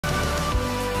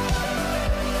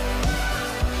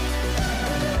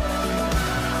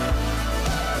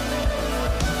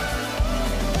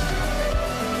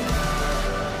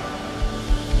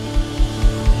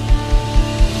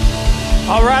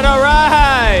All right, all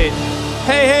right.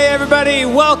 Hey, everybody.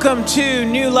 Welcome to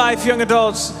New Life Young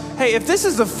Adults. Hey, if this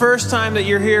is the first time that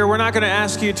you're here, we're not going to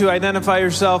ask you to identify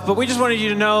yourself, but we just wanted you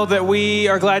to know that we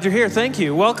are glad you're here. Thank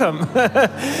you. Welcome.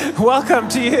 Welcome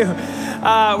to you.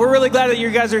 We're really glad that you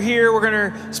guys are here. We're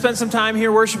going to spend some time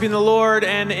here worshiping the Lord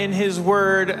and in His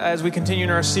Word as we continue in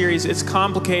our series, It's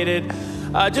Complicated.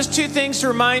 Just two things to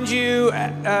remind you.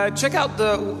 Check out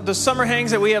the summer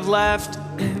hangs that we have left.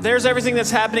 There's everything that's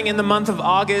happening in the month of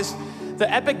August.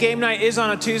 The Epic Game Night is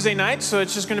on a Tuesday night, so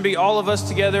it's just going to be all of us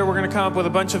together. We're going to come up with a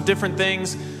bunch of different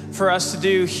things for us to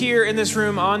do here in this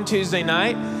room on Tuesday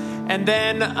night. And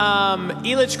then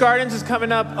Elitch Gardens is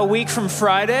coming up a week from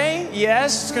Friday.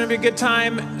 Yes, it's going to be a good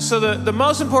time. So the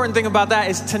most important thing about that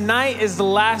is tonight is the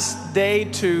last day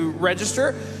to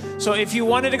register. So if you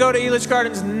wanted to go to Elitch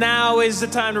Gardens, now is the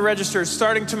time to register.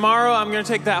 Starting tomorrow, I'm going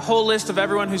to take that whole list of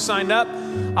everyone who signed up.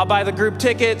 I'll buy the group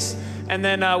tickets, and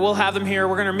then we'll have them here.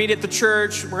 We're going to meet at the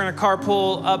church. We're going to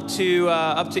carpool up to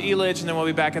Elitch, and then we'll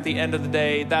be back at the end of the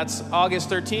day. That's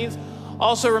August 13th.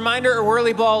 Also, reminder,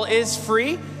 Whirly Ball is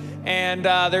free, and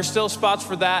there's still spots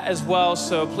for that as well.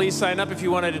 So please sign up if you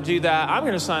wanted to do that. I'm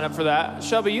going to sign up for that.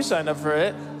 Shelby, you signed up for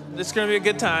it. It's going to be a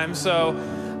good time.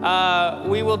 So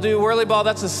we will do Whirly Ball.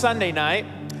 That's a Sunday night.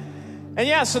 And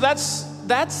yeah, so that's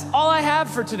all I have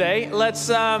for today. Let's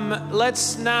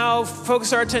now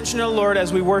focus our attention on the Lord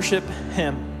as we worship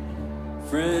Him.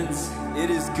 Friends,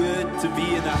 it is good to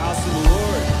be in the house of the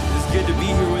Lord. It is good to be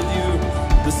here with you.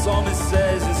 The psalmist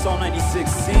says in Psalm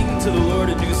 96, sing to the Lord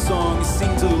a new song,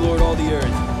 sing to the Lord all the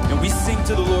earth. And we sing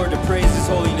to the Lord to praise His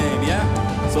holy name,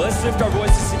 yeah? So let's lift our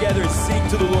voices together and sing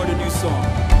to the Lord a new song.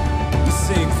 We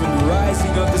sing from the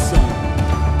rising of the sun.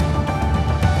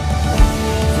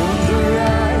 From the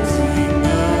rising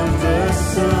of the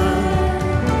sun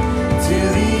to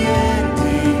the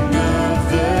ending of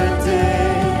the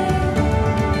day,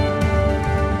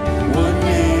 one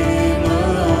name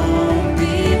alone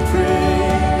be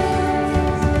praised.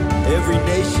 Every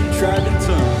nation, tribe, and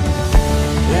tongue.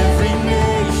 Every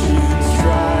nation,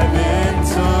 tribe, and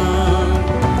tongue.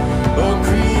 Oh,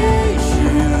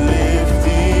 creation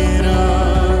lifted up.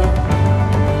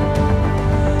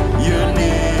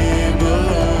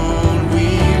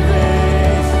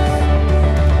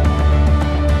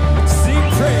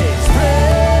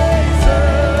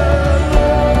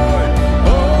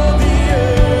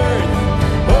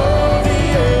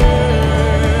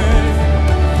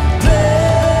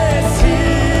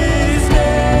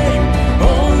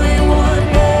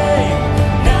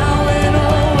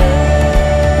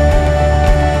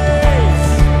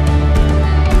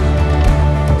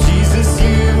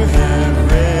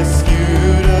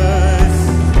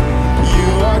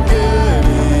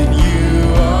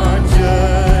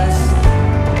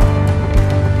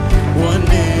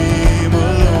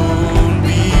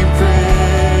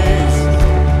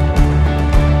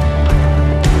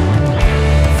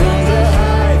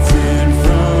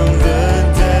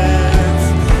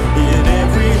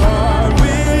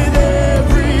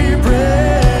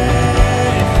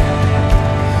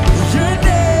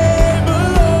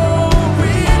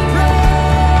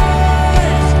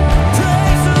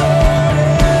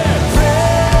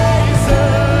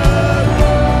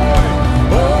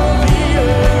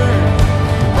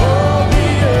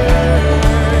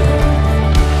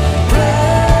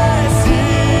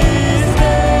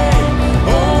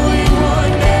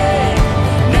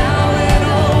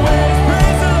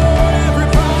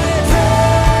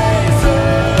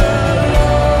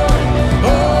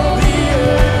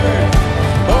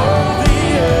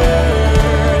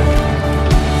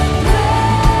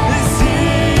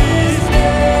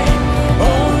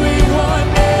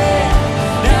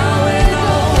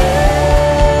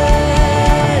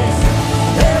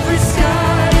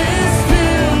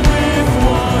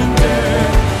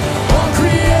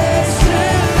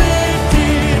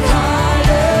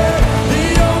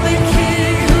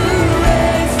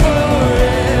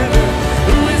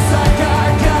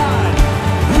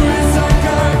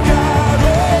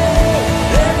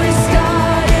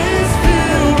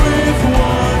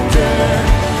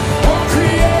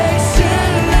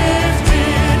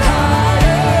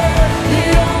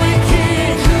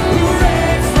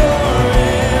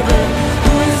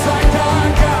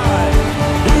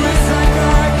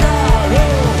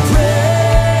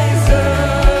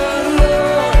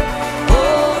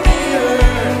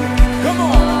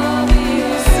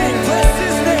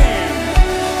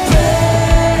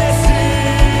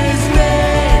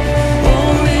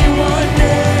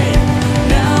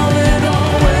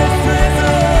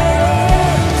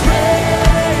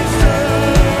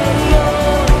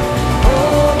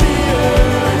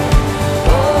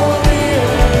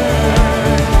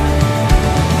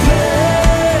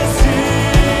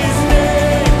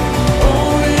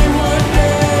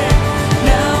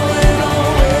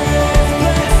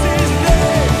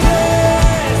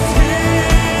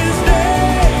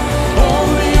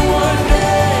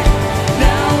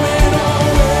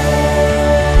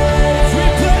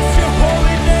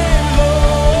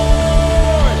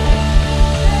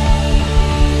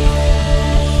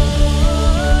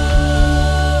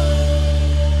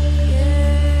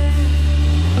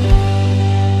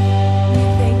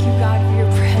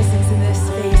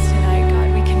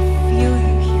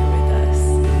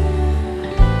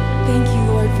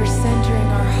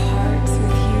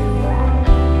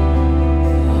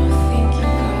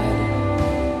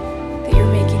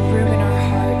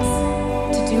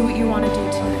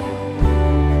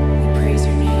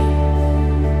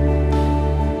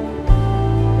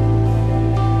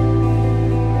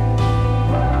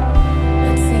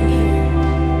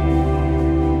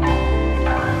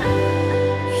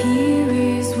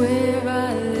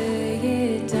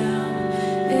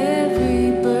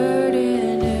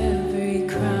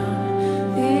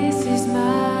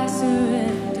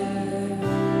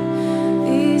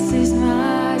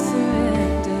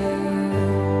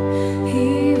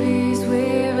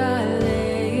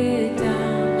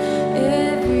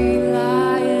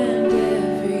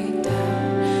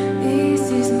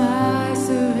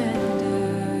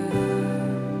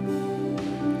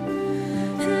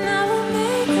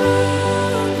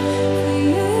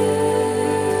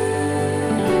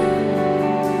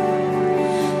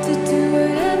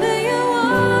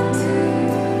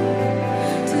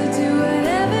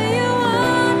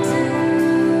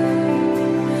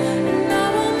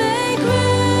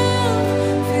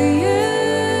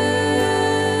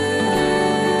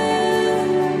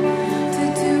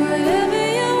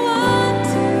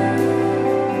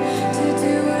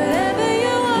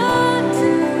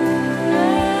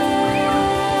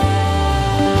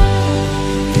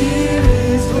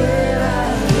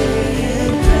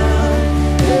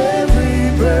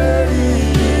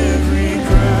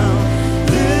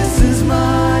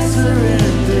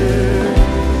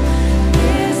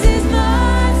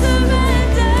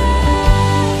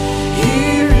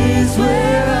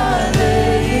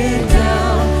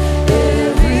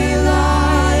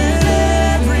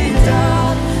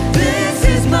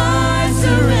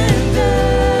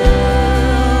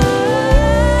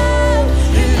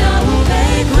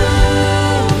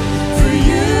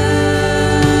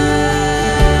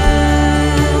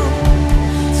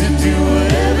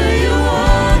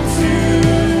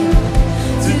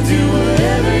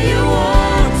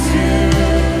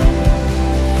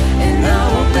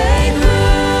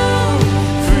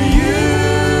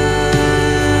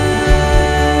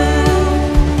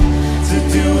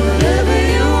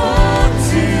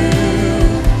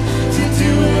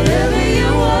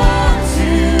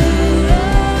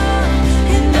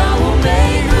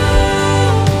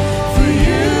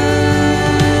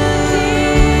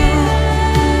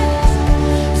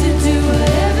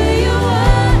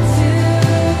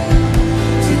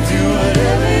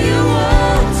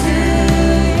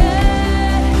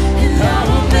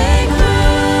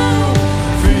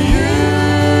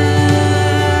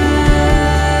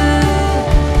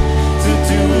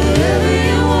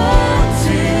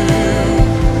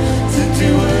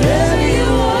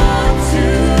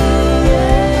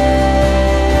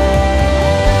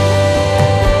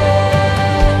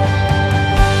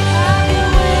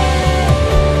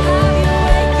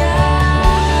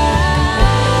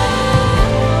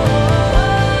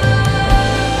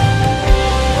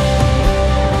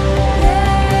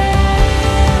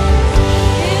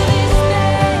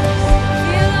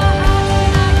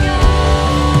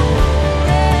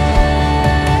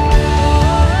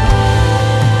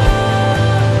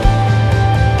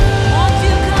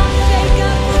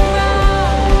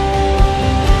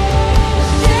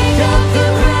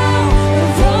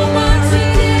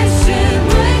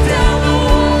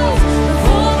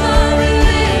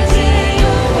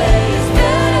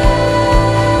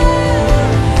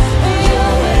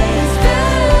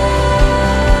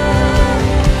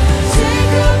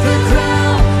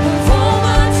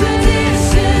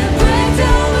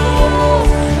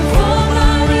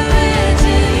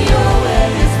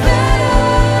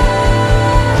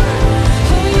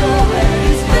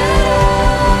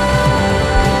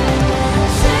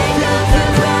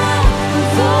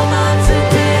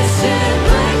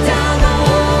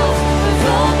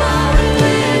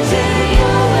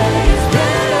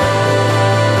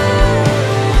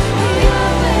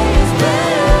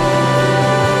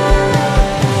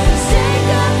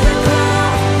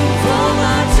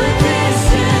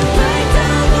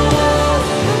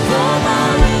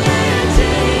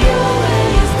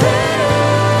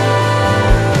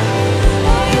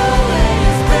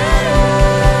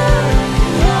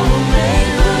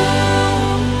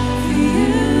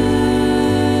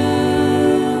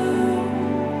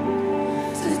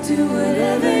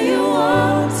 whatever you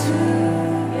want to.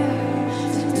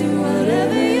 To do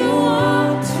whatever you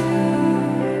want to.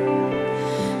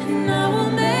 And I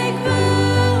will make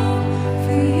room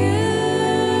for you,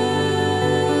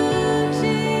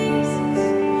 Jesus.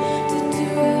 To do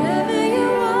whatever you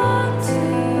want to.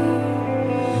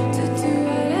 To do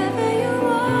whatever you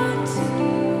want to.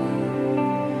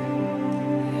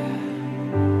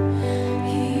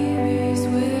 Here is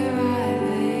where I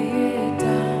lay it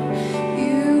down.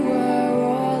 You are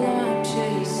all I'm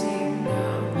chasing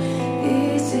now.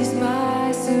 This is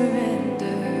my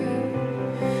surrender.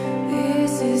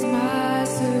 This is my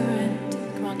surrender.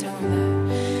 Come on, tell him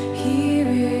that. Here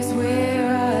is where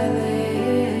I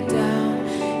lay it down.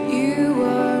 You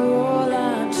are all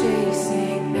I'm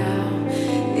chasing now.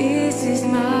 This is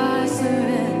my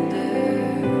surrender.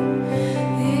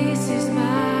 This is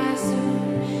my surrender.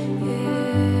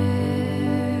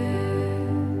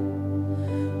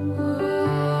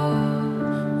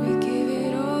 We give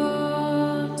it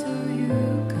all to you,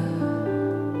 God.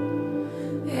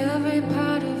 Every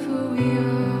part of who we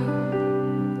are,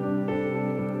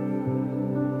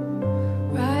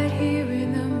 right here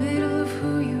in the middle of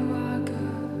who you are,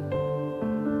 God.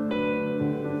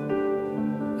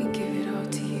 We give it all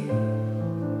to you.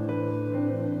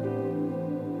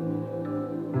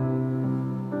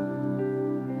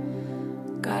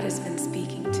 God has been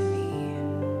speaking to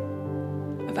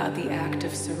me about the act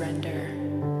of surrender.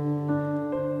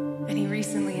 And he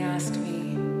recently asked me,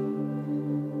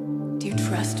 do you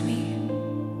trust me?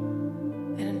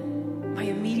 And my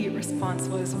immediate response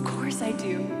was, of course I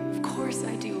do. Of course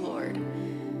I do, Lord.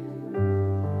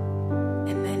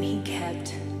 And then he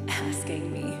kept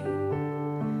asking me.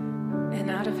 And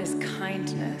out of his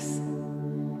kindness,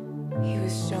 he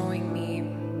was showing me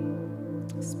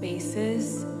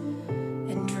spaces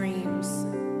and dreams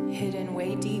hidden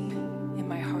way deep in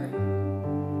my heart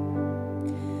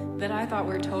that I thought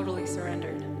were totally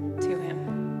surrendered to him.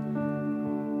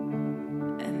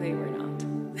 And they were not.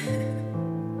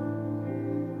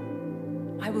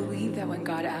 I believe that when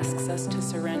God asks us to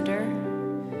surrender,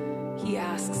 he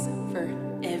asks for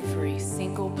every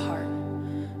single part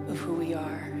of who we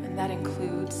are. And that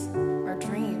includes our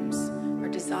dreams, our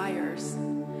desires,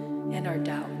 and our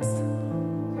doubts.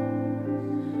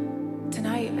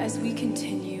 Tonight, as we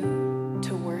continue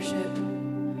to worship,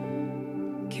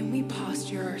 can we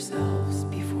posture ourselves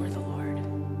before the Lord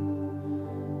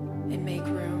and make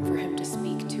room for him to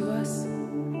speak to us?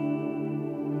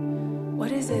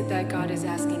 What is it that God is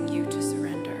asking you to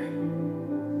surrender?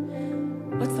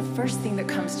 What's the first thing that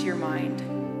comes to your mind?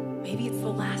 Maybe it's the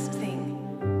last thing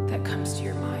that comes to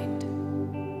your mind.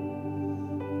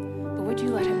 But would you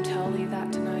let him tell you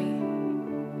that tonight?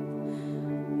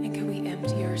 And can we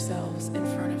empty ourselves in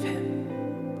front of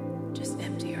him? Just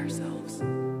empty ourselves.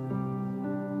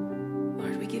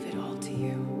 Lord, we give it all to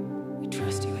you. We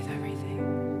trust you with everything.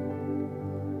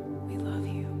 We love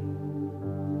you.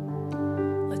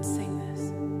 Let's sing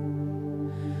this.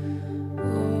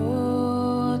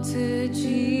 Oh, to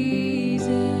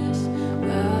Jesus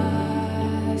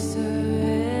I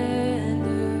surrender.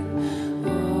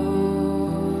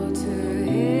 Oh, to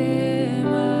him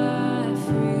I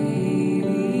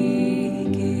freely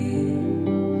give.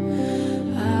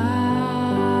 I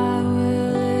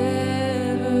will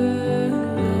ever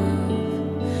love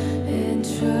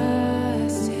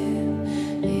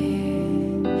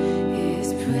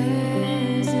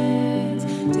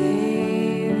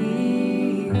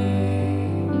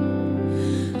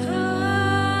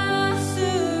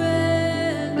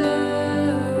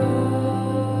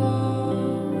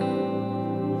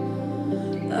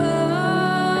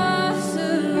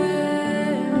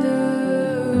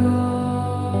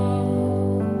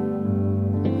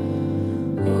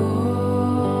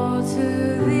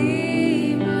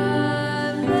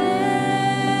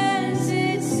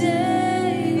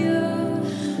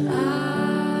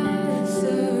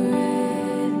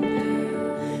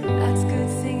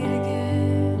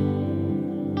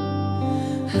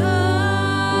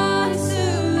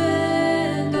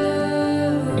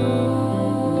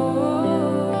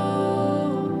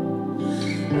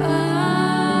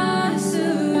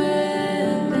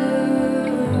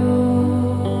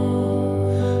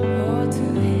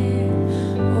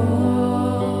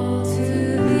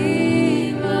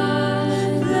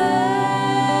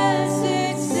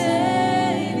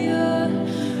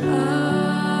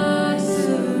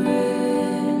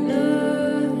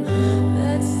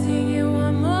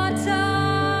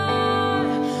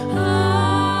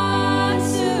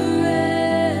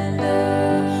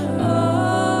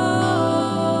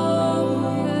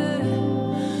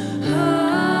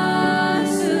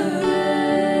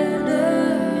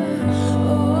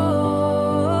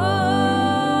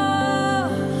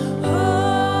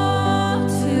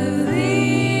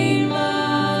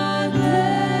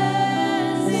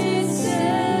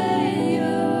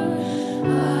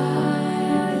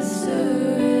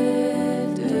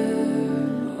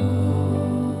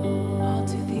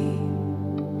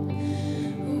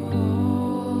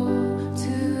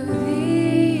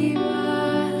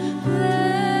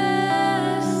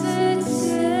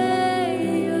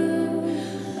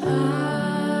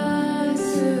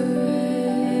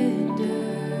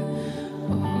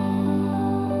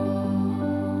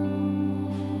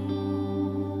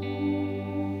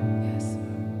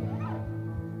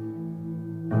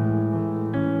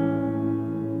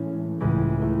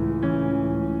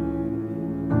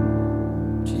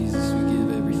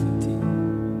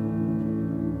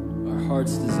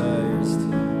heart's desire is to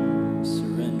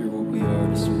surrender what we are,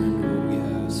 to surrender what we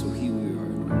have. So here we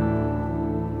are,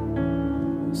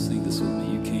 Lord. Sing this with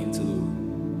me. You came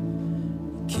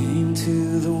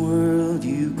to the world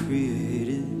you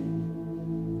created,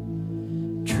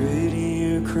 trading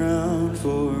your crown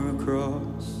for a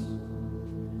cross.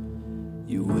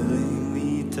 You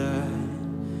willingly died,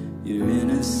 your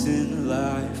innocent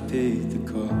life paid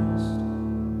the cost.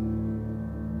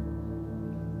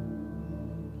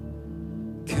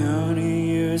 Counting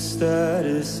your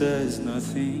status as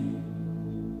nothing,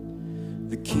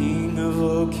 the King of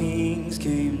all kings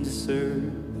came to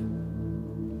serve,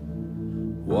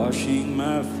 washing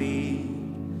my feet,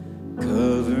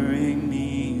 covering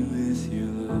me with your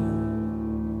love.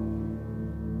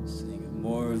 Singing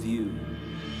more of you.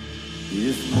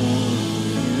 If more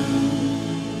of you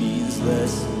means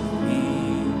less of me,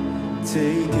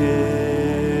 take everything.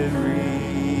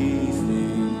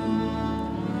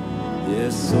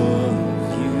 Yes, all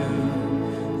of you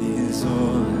is all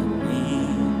I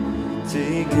need.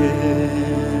 Take everything.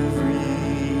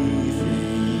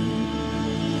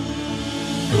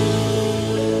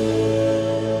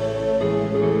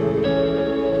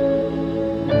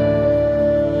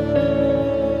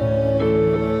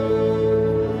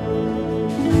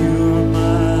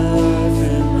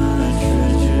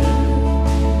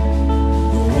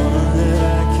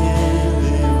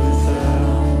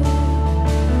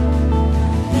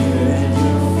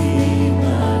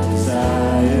 Desire.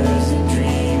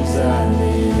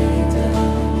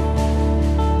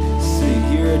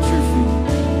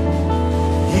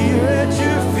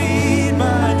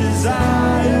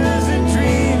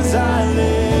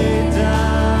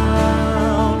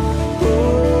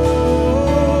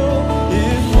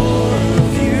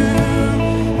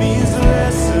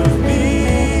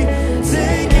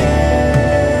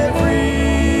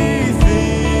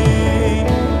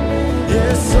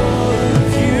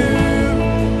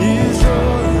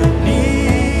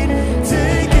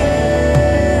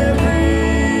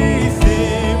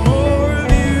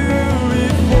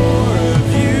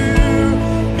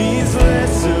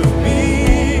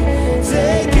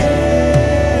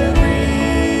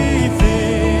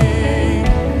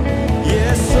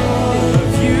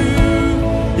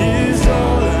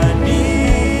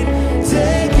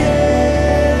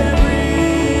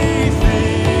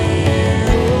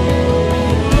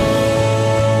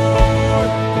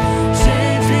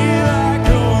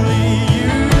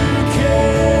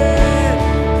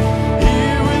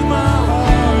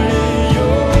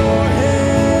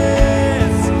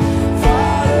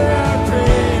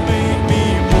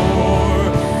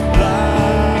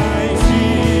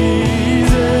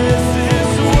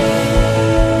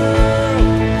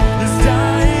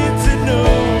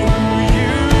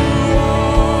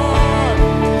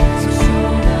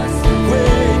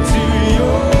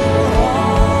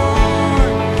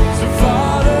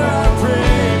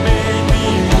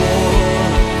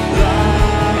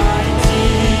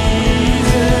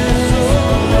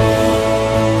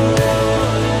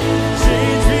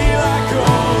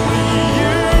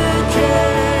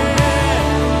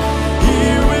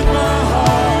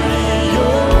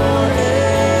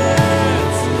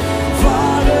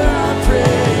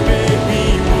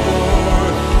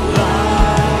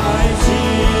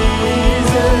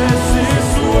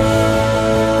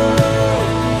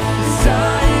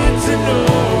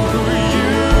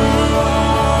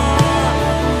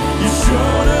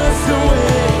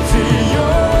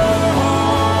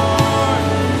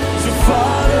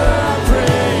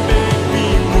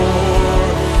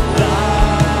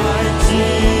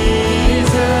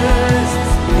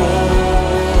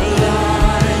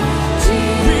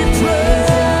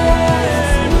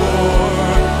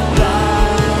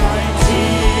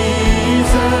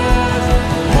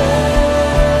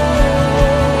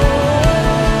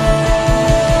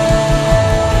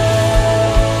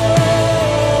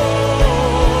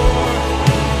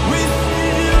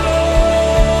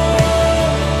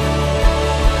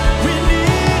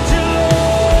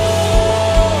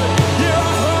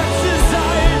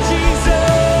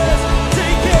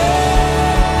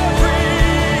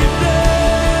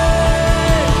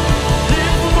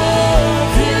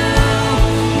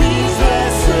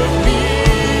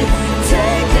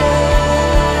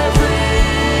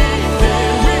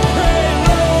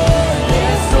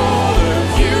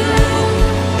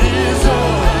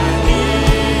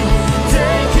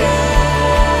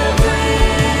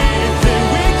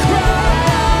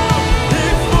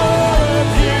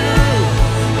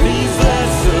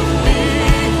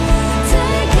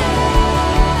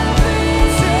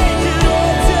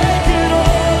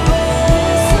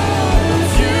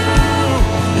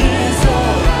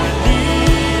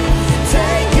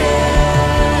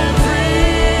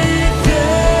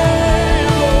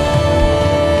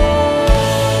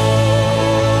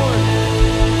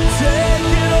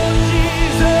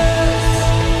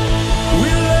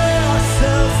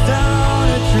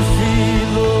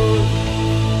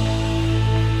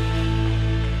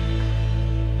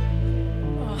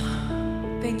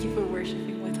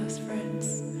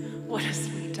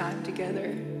 of time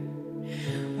together.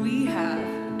 We have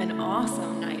an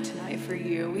awesome night tonight for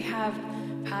you. We have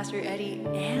Pastor Eddie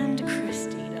and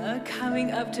Christina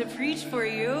coming up to preach for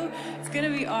you. It's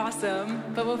going to be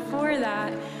awesome. But before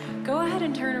that, go ahead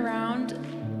and turn around,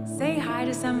 say hi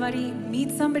to somebody,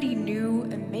 meet somebody new,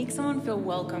 and make someone feel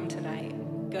welcome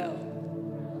tonight. Go.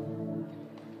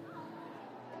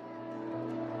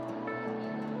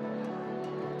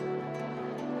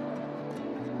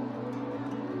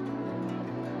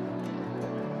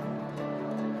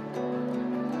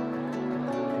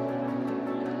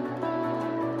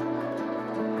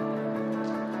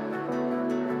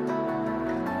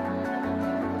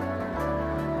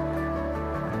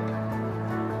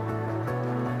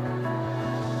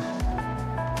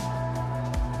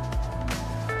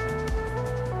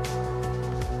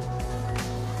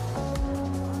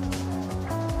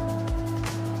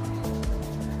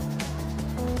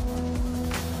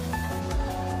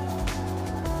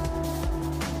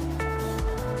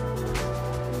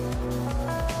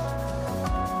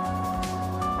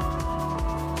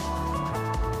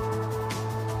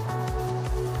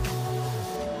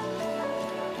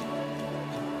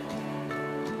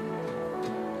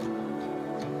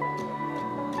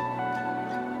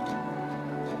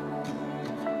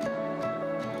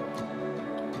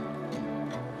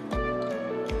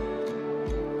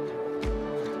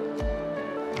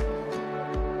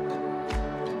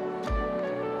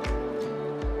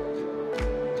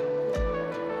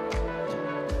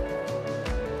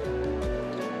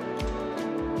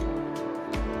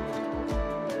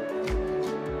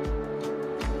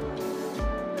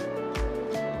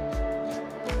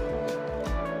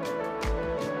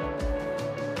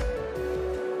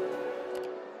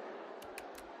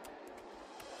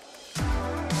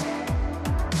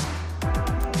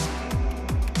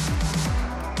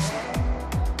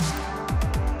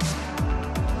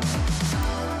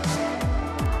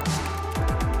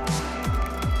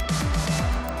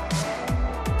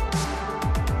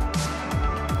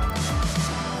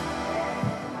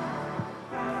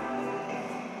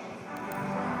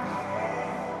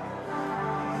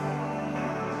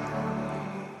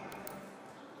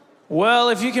 Well,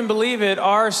 if you can believe it,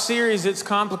 our series, It's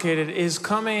Complicated, is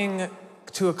coming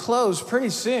to a close pretty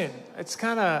soon. It's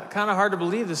kind of hard to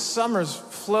believe. The summer's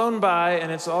flown by,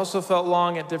 and it's also felt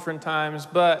long at different times.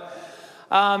 But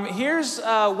here's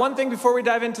one thing before we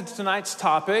dive into tonight's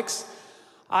topics.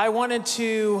 I wanted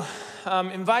to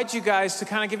invite you guys to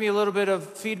kind of give me a little bit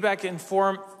of feedback in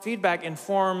form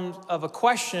of a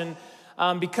question,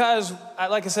 because,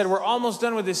 like I said, we're almost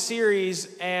done with this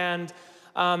series, and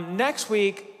next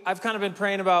week, I've kind of been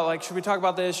praying about, like, should we talk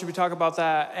about this? Should we talk about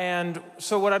that? And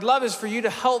so what I'd love is for you to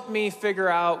help me figure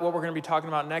out what we're going to be talking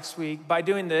about next week by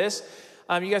doing this.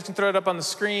 You guys can throw it up on the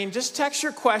screen. Just text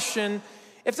your question.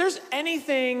 If there's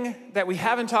anything that we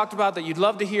haven't talked about that you'd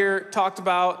love to hear talked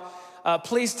about,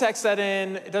 please text that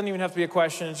in. It doesn't even have to be a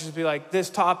question. It's just be like this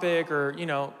topic or,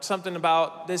 something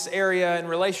about this area and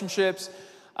relationships.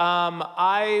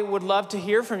 I would love to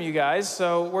hear from you guys.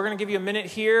 So we're going to give you a minute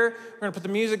here. We're going to put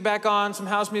the music back on, some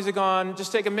house music on.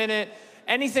 Just take a minute.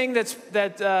 Anything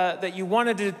that you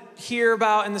wanted to hear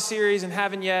about in the series and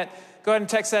haven't yet, go ahead and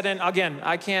text that in. Again,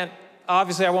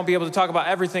 I won't be able to talk about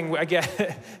everything I get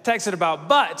texted about,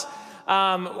 but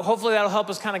hopefully that'll help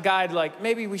us kind of guide, like,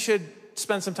 maybe we should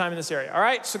spend some time in this area. All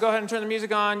right, so go ahead and turn the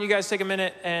music on. You guys take a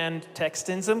minute and text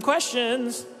in some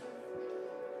questions.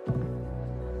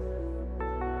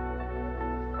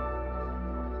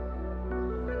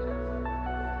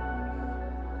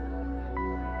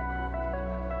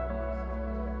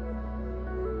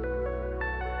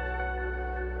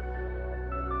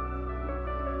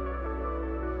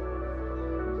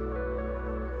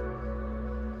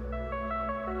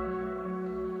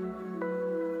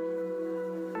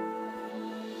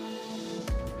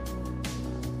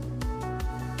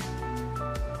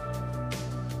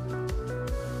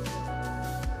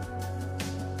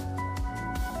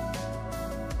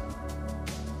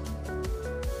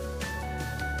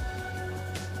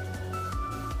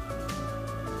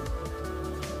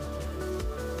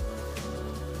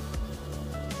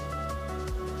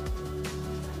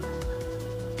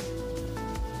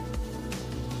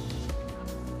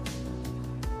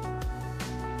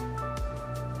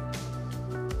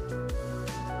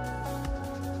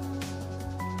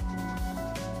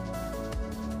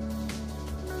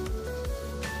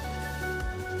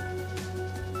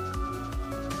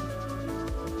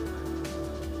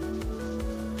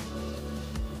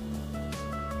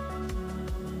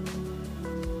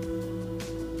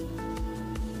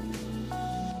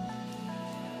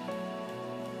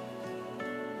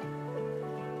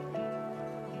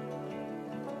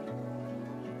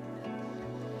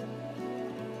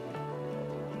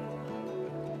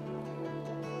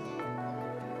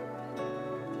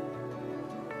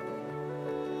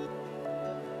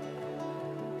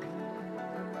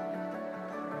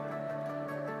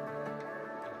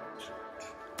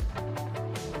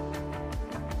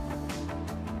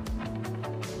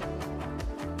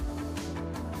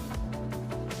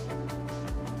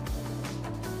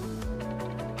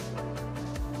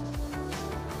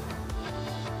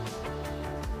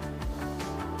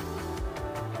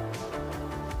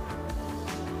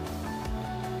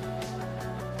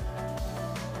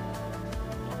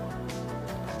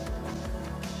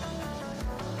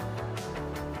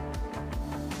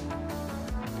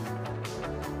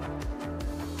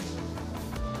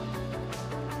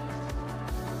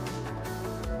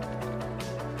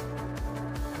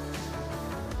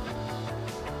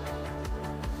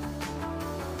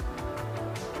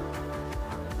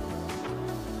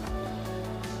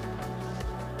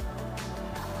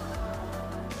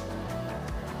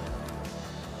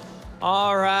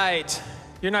 All right.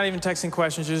 You're not even texting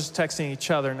questions. You're just texting each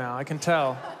other now. I can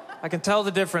tell. I can tell the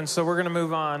difference, so we're going to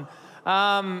move on.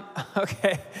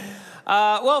 Okay.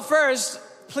 Well, first,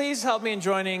 please help me in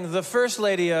joining the First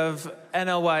Lady of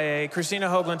NLYA, Christina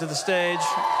Hoagland, to the stage.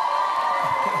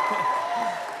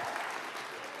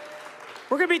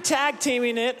 We're going to be tag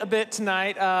teaming it a bit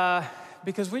tonight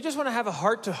because we just want to have a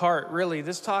heart-to-heart, really.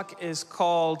 This talk is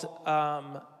called,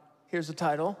 here's the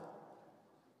title.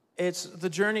 It's The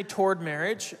Journey Toward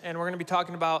Marriage, and we're going to be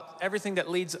talking about everything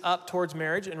that leads up towards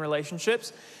marriage and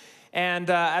relationships. And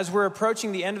as we're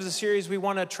approaching the end of the series, we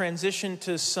want to transition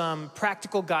to some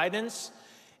practical guidance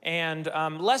and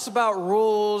less about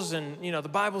rules and, you know, the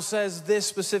Bible says this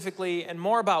specifically, and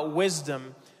more about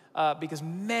wisdom, because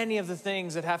many of the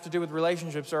things that have to do with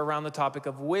relationships are around the topic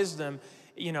of wisdom.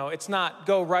 You know, it's not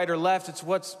go right or left,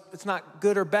 it's not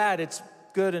good or bad, it's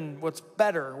good and what's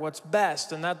better, what's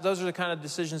best, and those are the kind of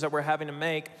decisions that we're having to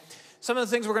make. Some of the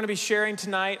things we're going to be sharing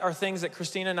tonight are things that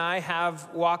Christina and I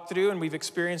have walked through, and we've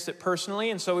experienced it personally,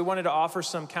 and so we wanted to offer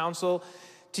some counsel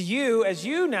to you as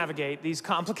you navigate these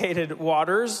complicated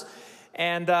waters.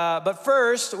 And but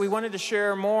first, we wanted to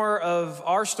share more of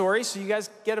our story so you guys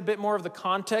get a bit more of the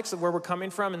context of where we're coming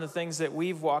from and the things that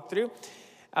we've walked through.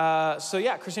 So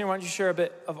yeah, Christina, why don't you share a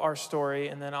bit of our story,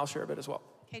 and then I'll share a bit as well.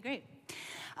 Okay, great.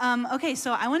 Okay,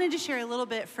 so I wanted to share a little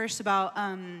bit first about,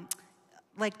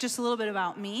 just a little bit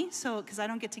about me, so because I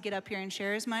don't get to get up here and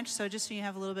share as much, so just so you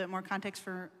have a little bit more context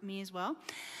for me as well.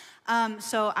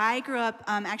 So I grew up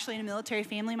actually in a military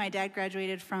family. My dad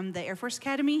graduated from the Air Force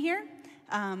Academy here,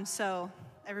 so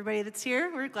everybody that's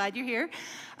here, we're glad you're here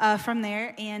from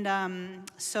there, and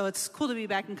so it's cool to be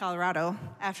back in Colorado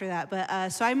after that. But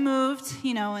so I moved,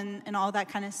 you know, and all that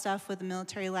kind of stuff with the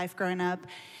military life growing up.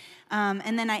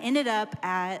 And then I ended up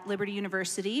at Liberty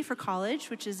University for college,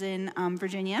 which is in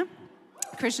Virginia.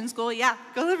 Christian school, yeah,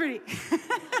 go Liberty.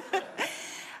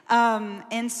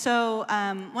 And so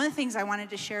one of the things I wanted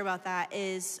to share about that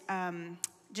is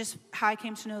just how I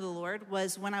came to know the Lord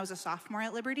was when I was a sophomore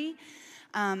at Liberty.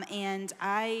 And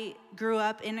I grew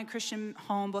up in a Christian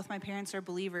home. Both my parents are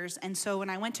believers. And so when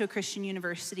I went to a Christian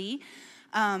university,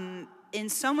 in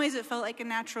some ways it felt like a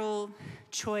natural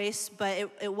choice, but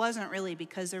it wasn't really,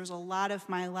 because there was a lot of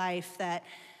my life that,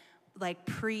 like,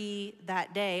 pre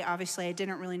that day, obviously I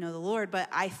didn't really know the Lord, but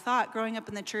I thought growing up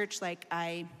in the church, like,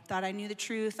 I thought I knew the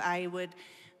truth. I would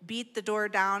beat the door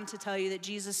down to tell you that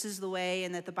Jesus is the way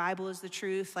and that the Bible is the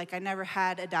truth. Like, I never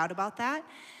had a doubt about that.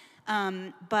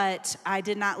 But I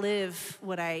did not live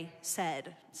what I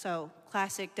said. So,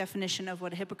 classic definition of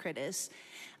what a hypocrite is.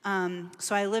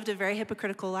 So I lived a very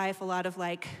hypocritical life, a lot of,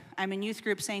 like, I'm in youth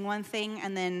group saying one thing,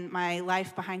 and then my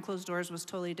life behind closed doors was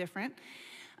totally different.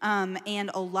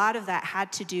 And a lot of that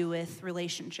had to do with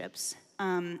relationships.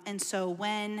 And so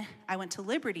when I went to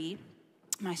Liberty,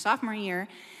 my sophomore year,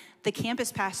 the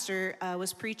campus pastor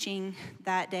was preaching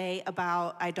that day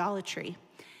about idolatry.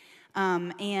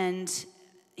 And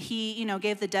he, you know,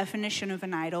 gave the definition of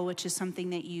an idol, which is something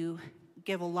that you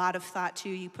give a lot of thought to,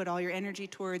 you put all your energy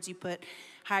towards, you put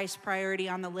highest priority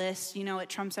on the list, you know, it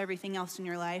trumps everything else in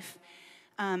your life.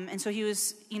 And so he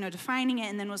was, you know, defining it,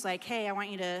 and then was like, hey, I want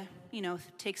you to, you know,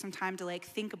 take some time to, like,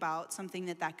 think about something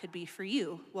that could be for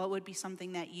you. What would be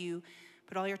something that you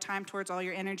put all your time towards, all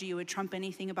your energy? It would trump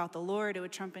anything about the Lord. It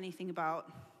would trump anything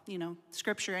about, you know,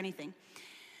 scripture, anything.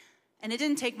 And it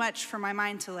didn't take much for my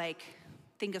mind to, like,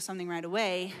 think of something right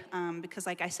away, because,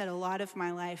 like I said, a lot of my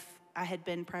life I had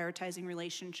been prioritizing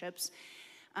relationships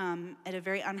at a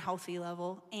very unhealthy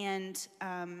level. And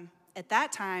at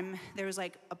that time, there was,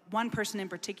 like, one person in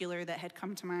particular that had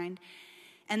come to mind.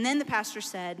 And then the pastor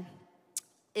said,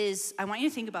 I want you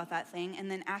to think about that thing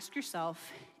and then ask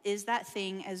yourself, is that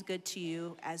thing as good to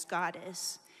you as God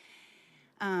is?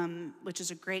 Which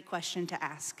is a great question to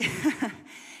ask.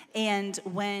 And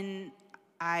when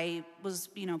I was,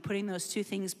 you know, putting those two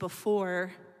things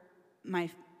before my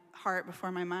heart,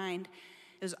 before my mind,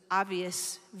 it was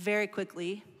obvious very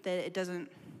quickly that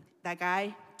that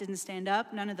guy didn't stand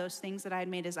up. None of those things that I had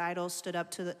made as idols stood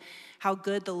up to how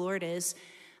good the Lord is.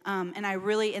 And I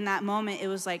really, in that moment, it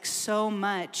was like so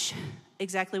much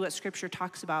exactly what Scripture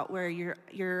talks about, where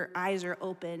your eyes are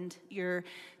opened,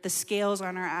 the scales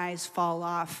on our eyes fall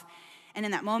off. And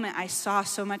in that moment, I saw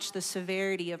so much the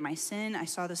severity of my sin. I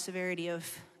saw the severity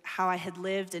of how I had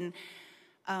lived. And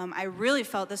I really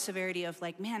felt the severity of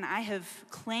like, man, I have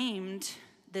claimed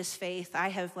this faith. I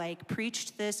have like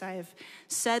preached this. I have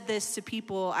said this to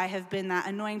people. I have been that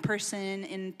annoying person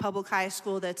in public high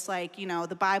school that's like,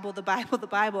 the Bible, the Bible, the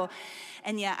Bible.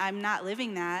 And yet I'm not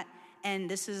living that. And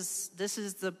this is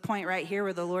the point right here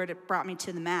where the Lord brought me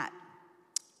to the mat.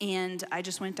 And I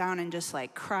just went down and just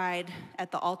like cried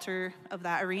at the altar of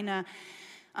that arena.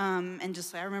 And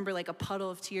just, I remember like a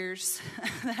puddle of tears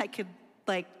that I could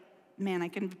like, man, I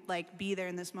can like be there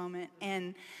in this moment.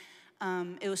 And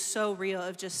it was so real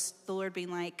of just the Lord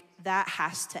being like, that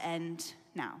has to end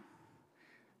now.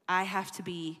 I have to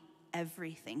be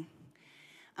everything.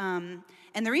 And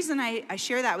the reason I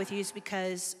share that with you is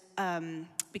because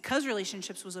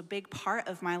relationships was a big part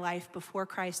of my life before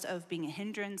Christ, of being a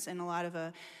hindrance and a lot of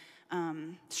a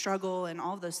struggle and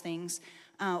all of those things.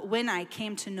 When I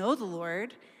came to know the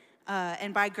Lord,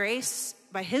 and by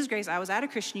His grace, I was at a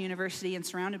Christian university and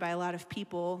surrounded by a lot of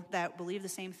people that believe the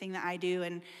same thing that I do.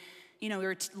 And, we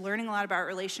were learning a lot about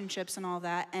relationships and all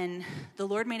that. And the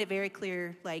Lord made it very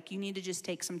clear, like, you need to just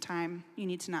take some time. You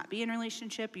need to not be in a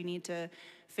relationship. You need to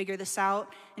figure this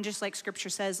out. And just like Scripture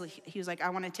says, He was like, I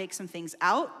want to take some things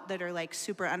out that are like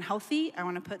super unhealthy. I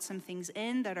want to put some things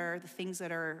in that are the things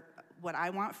that are what I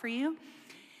want for you.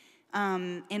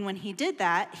 And when He did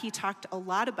that, He talked a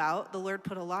lot about, the Lord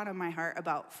put a lot on my heart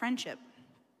about friendship.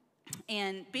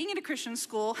 And being in a Christian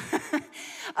school,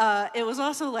 it was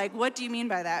also like, what do you mean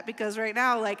by that? Because right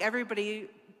now, like, everybody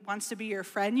wants to be your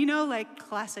friend, like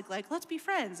classic, like, let's be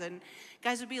friends. And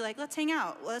guys would be like, let's hang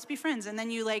out, let's be friends. And then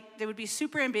they would be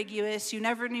super ambiguous. You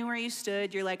never knew where you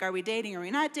stood. You're like, are we dating? Are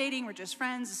we not dating? We're just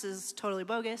friends. This is totally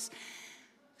bogus.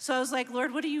 So I was like,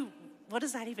 Lord, what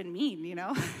does that even mean,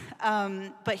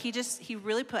 But He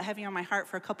really put heavy on my heart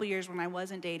for a couple years when I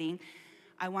wasn't dating.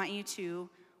 I want you to,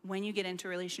 when you get into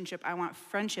a relationship, I want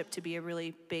friendship to be a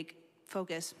really big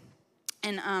focus.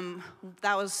 And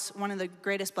that was one of the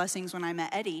greatest blessings when I met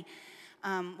Eddie,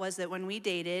 was that when we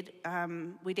dated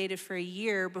for a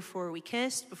year before we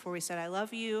kissed, before we said, I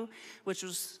love you, which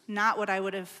was not what I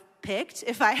would have picked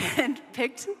if I had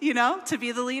picked, to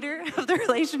be the leader of the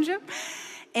relationship.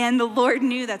 And the Lord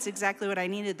knew that's exactly what I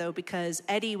needed, though, because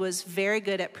Eddie was very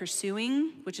good at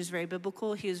pursuing, which is very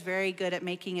biblical. He was very good at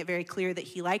making it very clear that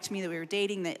he liked me, that we were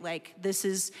dating, that, like, this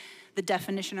is the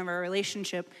definition of our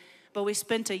relationship. But we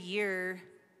spent a year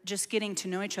just getting to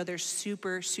know each other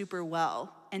super, super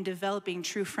well and developing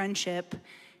true friendship,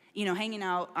 hanging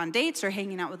out on dates or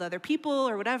hanging out with other people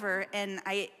or whatever. And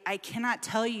I cannot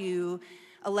tell you,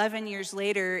 11 years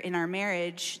later in our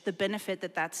marriage, the benefit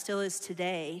that still is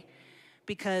today,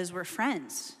 because we're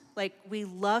friends. Like, we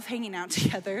love hanging out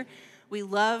together. We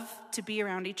love to be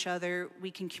around each other. We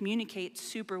can communicate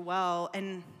super well.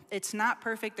 And it's not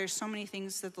perfect. There's so many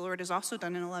things that the Lord has also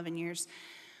done in 11 years.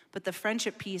 But the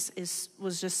friendship piece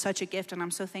was just such a gift, and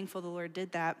I'm so thankful the Lord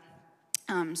did that.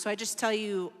 So I just tell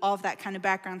you all of that kind of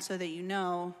background so that you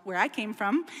know where I came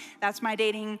from. That's my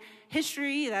dating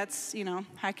history. That's, how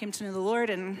I came to know the Lord,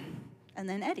 and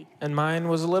then Eddie. And mine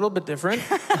was a little bit different.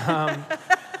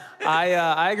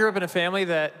 I grew up in a family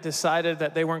that decided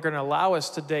that they weren't going to allow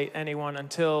us to date anyone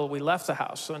until we left the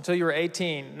house. So until you were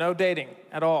 18, no dating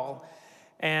at all.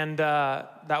 And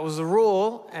that was the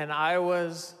rule, and I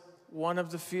was one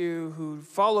of the few who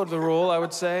followed the rule, I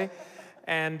would say.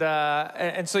 And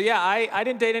so, I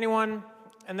didn't date anyone.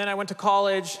 And then I went to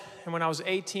college, and when I was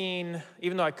 18,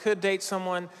 even though I could date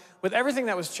someone, with everything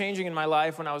that was changing in my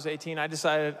life when I was 18, I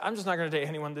decided I'm just not going to date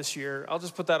anyone this year. I'll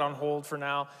just put that on hold for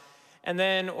now. And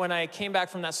then when I came back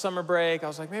from that summer break, I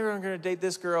was like, maybe I'm going to date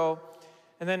this girl.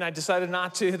 And then I decided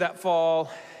not to that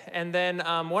fall. And then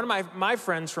one of my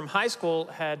friends from high school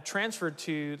had transferred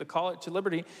to the college, to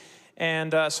Liberty.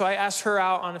 And so I asked her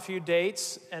out on a few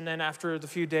dates. And then after the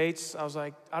few dates, I was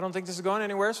like, I don't think this is going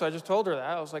anywhere. So I just told her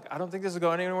that. I was like, I don't think this is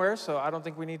going anywhere. So I don't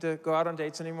think we need to go out on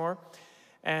dates anymore.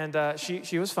 And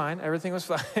she was fine. Everything was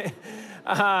fine.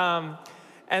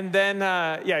 And then,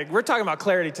 we're talking about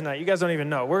clarity tonight. You guys don't even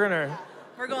know. We're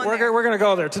gonna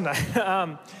go there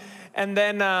tonight. And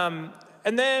then I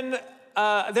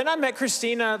met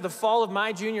Christina the fall of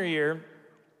my junior year.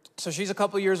 So she's a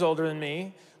couple years older than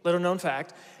me, little known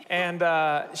fact. And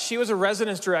she was a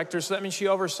residence director, so that means she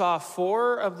oversaw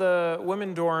 4 of the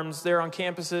women dorms there on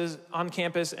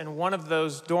campus, and one of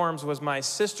those dorms was my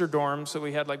sister dorm, so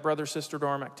we had like brother-sister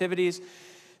dorm activities.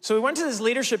 So we went to this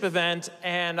leadership event,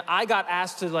 and I got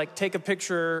asked to like take a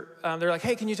picture. They're like,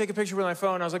 hey, can you take a picture with my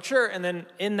phone? I was like, sure. And then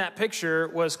in that picture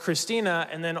was Christina,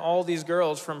 and then all these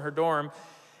girls from her dorm.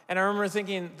 And I remember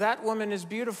thinking, that woman is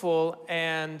beautiful,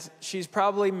 and she's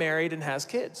probably married and has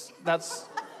kids.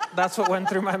 That's what went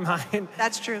through my mind.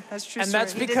 That's true. That's true. And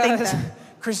that's because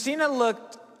Christina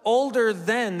looked older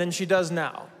then than she does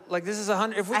now. Like this is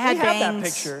 100. If we have that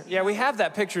picture. Yeah, we have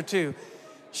that picture too.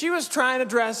 She was trying to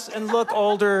dress and look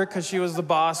older because she was the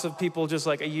boss of people just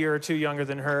like a year or 2 younger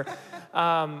than her.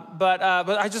 But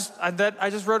I just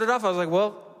wrote it off. I was like,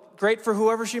 well, great for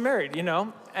whoever she married, you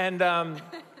know. And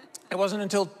it wasn't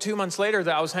until 2 months later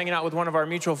that I was hanging out with one of our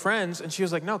mutual friends, and she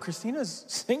was like, no, Christina's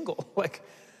single. Like.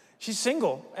 She's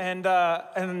single. And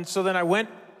so then I went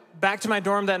back to my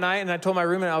dorm that night, and I told my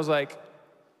roommate, I was like,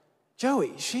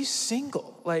 Joey, she's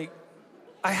single. Like,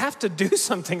 I have to do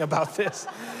something about this.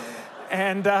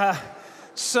 And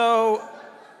so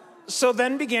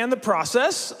then began the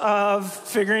process of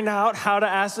figuring out how to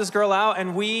ask this girl out.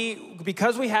 And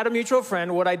because we had a mutual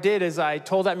friend, what I did is I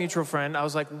told that mutual friend, I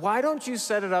was like, why don't you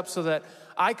set it up so that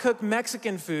I cook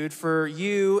Mexican food for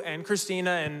you and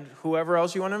Christina and whoever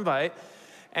else you want to invite.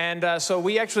 And so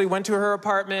we actually went to her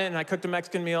apartment, and I cooked a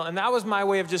Mexican meal. And that was my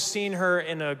way of just seeing her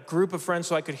in a group of friends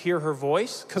so I could hear her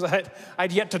voice, because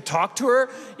I'd yet to talk to her,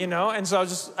 you know. And so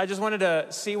I just wanted to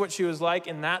see what she was like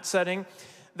in that setting.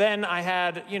 Then I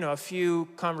had, you know, a few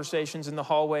conversations in the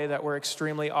hallway that were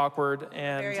extremely awkward.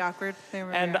 And, very awkward. They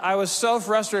were and I was so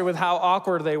frustrated with how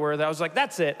awkward they were that I was like,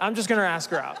 that's it. I'm just going to ask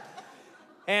her out.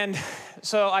 And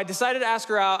so I decided to ask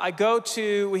her out.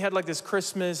 We had like this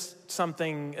Christmas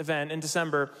something event in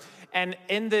December. And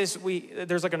in this,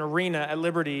 there's like an arena at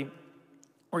Liberty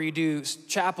where you do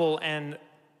chapel. And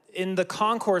in the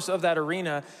concourse of that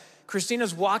arena,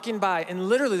 Christina's walking by, and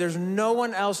literally there's no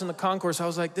one else in the concourse. I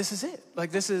was like, this is it.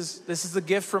 Like, this is the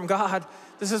gift from God.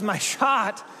 This is my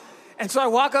shot. And so I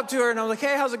walk up to her, and I'm like,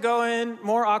 hey, how's it going?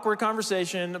 More awkward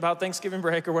conversation about Thanksgiving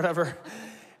break or whatever.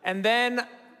 And then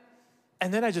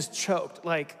I just choked,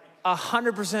 like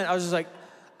 100%. I was just like,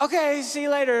 okay, see you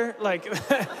later. Like,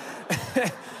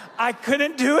 I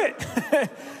couldn't do it.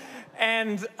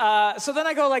 And so then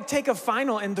I go like take a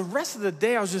final, and the rest of the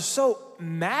day I was just so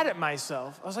mad at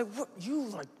myself. I was like, what, you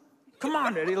like, come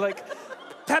on, Eddie, like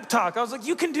pep talk. I was like,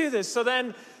 you can do this. So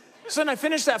then I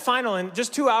finished that final, and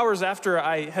just 2 hours after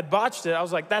I had botched it, I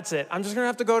was like, that's it. I'm just gonna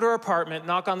have to go to her apartment,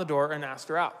 knock on the door, and ask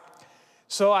her out.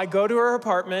 So I go to her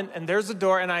apartment, and there's the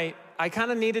door, and I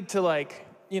kind of needed to like,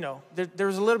 you know, there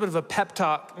was a little bit of a pep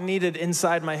talk needed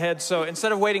inside my head. So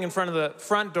instead of waiting in front of the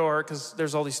front door, because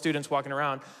there's all these students walking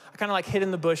around, I kind of like hid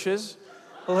in the bushes,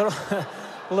 a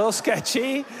little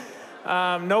sketchy.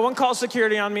 No one called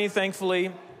security on me,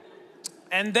 thankfully.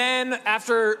 And then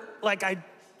after like I,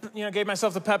 you know, gave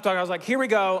myself the pep talk, I was like, here we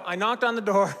go. I knocked on the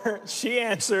door, she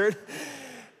answered,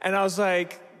 and I was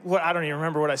like, what, I don't even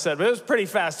remember what I said, but it was pretty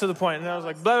fast to the point. And I was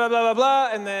like, blah, blah, blah, blah, blah.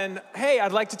 And then, hey,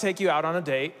 I'd like to take you out on a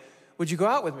date. Would you go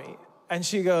out with me? And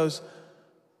she goes,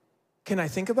 can I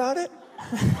think about it?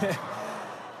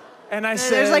 And I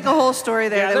said, there's like a whole story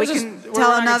there that we can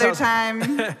tell another time.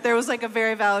 There was like a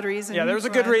very valid reason. Yeah, there was a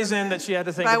good reason that she had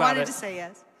to think about it. But I wanted to say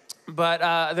yes.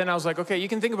 But then I was like, okay, you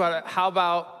can think about it. How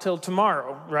about till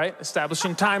tomorrow, right?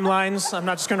 Establishing timelines. I'm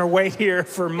not just going to wait here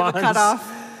for months. Cut off.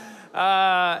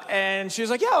 And she was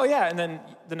like, yeah, oh yeah. And then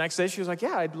the next day she was like,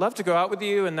 yeah, I'd love to go out with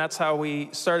you. And that's how we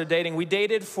started dating. We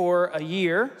dated for a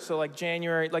year. So like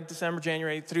December,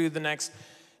 January through the next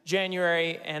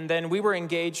January. And then we were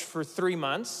engaged for 3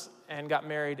 months and got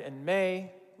married in May.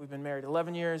 We've been married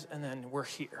 11 years, and then we're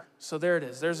here. So there it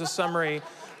is. There's a summary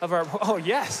of our, oh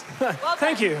yes. Well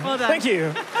Thank you. Well done. Thank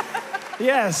you.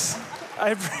 Yes,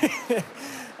 I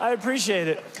appreciate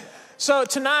it. So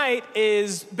tonight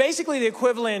is basically the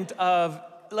equivalent of,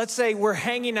 let's say we're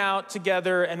hanging out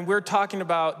together and we're talking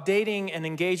about dating and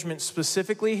engagement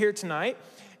specifically here tonight.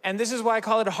 And this is why I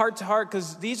call it a heart-to-heart,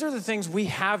 because these are the things we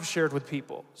have shared with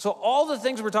people. So all the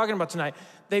things we're talking about tonight,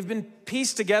 they've been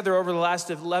pieced together over the last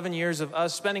 11 years of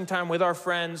us spending time with our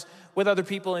friends, with other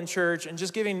people in church, and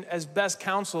just giving as best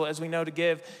counsel as we know to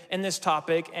give in this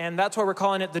topic. And that's why we're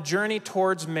calling it the journey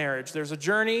towards marriage. There's a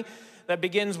journey that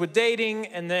begins with dating,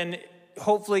 and then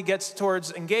hopefully gets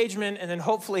towards engagement, and then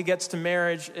hopefully gets to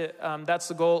marriage. That's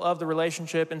the goal of the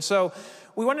relationship. And so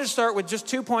we wanted to start with just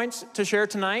 2 points to share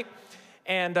tonight.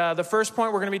 And the first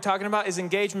point we're going to be talking about is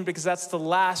engagement, because that's the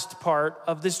last part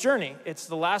of this journey. It's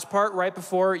the last part right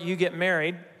before you get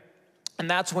married. and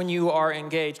that's when you are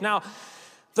engaged. Now,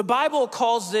 the Bible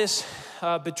calls this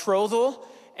betrothal,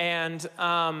 and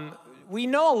we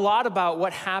know a lot about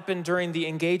what happened during the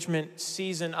engagement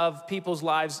season of people's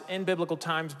lives in biblical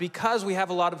times because we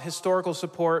have a lot of historical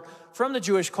support from the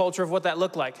Jewish culture of what that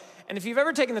looked like. And if you've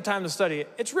ever taken the time to study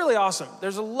it, it's really awesome.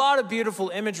 There's a lot of beautiful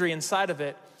imagery inside of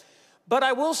it. But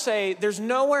I will say there's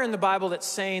nowhere in the Bible that's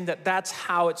saying that that's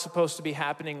how it's supposed to be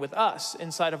happening with us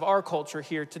inside of our culture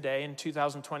here today in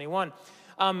 2021.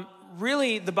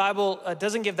 Really, the Bible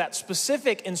doesn't give that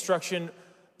specific instruction.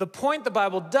 The point the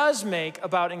Bible does make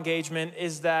about engagement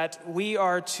is that we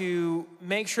are to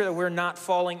make sure that we're not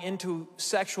falling into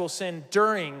sexual sin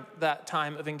during that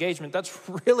time of engagement. That's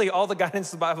really all the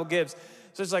guidance the Bible gives.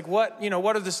 So it's like, what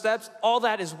are the steps? All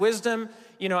that is wisdom,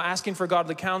 asking for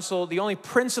godly counsel. The only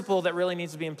principle that really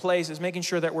needs to be in place is making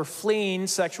sure that we're fleeing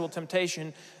sexual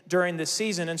temptation during this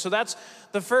season. And so that's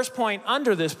the first point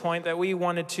under this point that we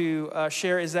wanted to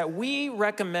share is that we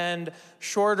recommend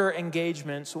shorter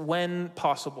engagements when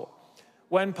possible.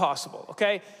 When possible,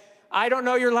 okay? I don't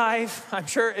know your life. I'm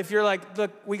sure if you're like,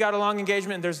 look, we got a long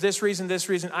engagement and there's this reason,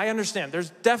 I understand. There's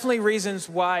definitely reasons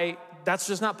why that's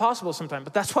just not possible sometimes,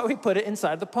 but that's why we put it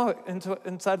inside the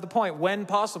point, when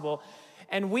possible.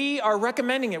 And we are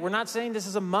recommending it. We're not saying this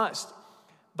is a must,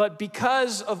 but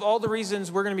because of all the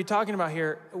reasons we're going to be talking about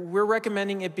here, we're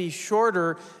recommending it be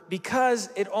shorter because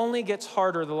it only gets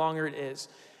harder the longer it is.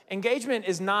 Engagement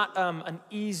is not an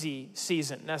easy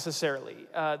season necessarily.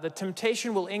 The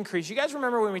temptation will increase. You guys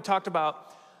remember when we talked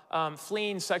about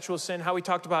fleeing sexual sin, how we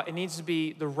talked about it needs to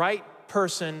be the right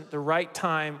person, the right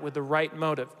time, with the right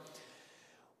motive.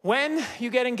 When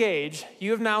you get engaged, you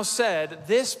have now said,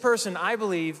 this person, I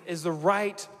believe, is the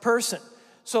right person.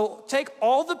 So take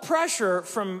all the pressure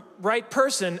from right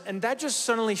person, and that just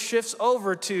suddenly shifts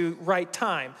over to right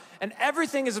time. And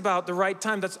everything is about the right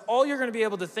time. That's all you're going to be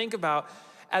able to think about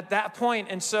at that point.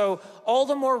 And so all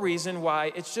the more reason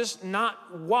why it's just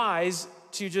not wise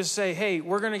to just say, hey,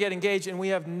 we're going to get engaged and we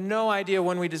have no idea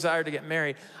when we desire to get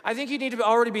married. I think you need to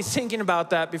already be thinking about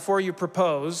that before you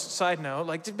propose. Side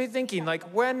note, to be thinking,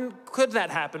 when could that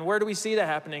happen? Where do we see that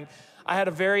happening? I had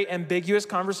a very ambiguous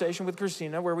conversation with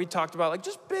Christina where we talked about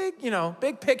just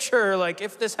big picture,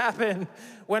 if this happened,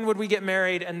 when would we get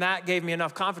married? And that gave me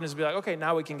enough confidence to be like, okay,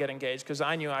 now we can get engaged, because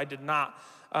I knew I did not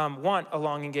want a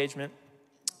long engagement.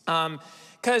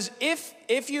 Because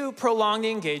if you prolong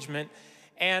the engagement,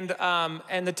 and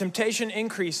the temptation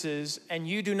increases, and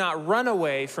you do not run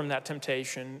away from that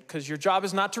temptation, because your job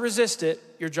is not to resist it,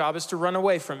 your job is to run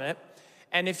away from it.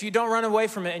 And if you don't run away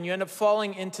from it and you end up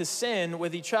falling into sin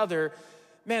with each other,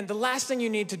 man, the last thing you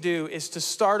need to do is to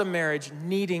start a marriage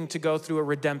needing to go through a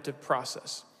redemptive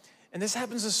process. And this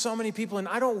happens to so many people, and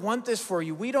I don't want this for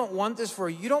you. We don't want this for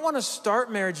you. You don't want to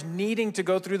start marriage needing to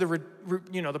go through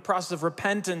the process of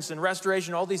repentance and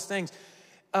restoration, all these things.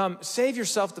 Save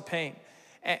yourself the pain.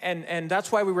 And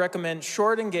that's why we recommend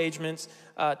short engagements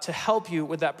to help you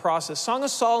with that process. Song of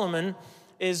Solomon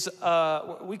is,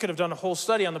 we could have done a whole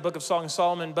study on the book of Song of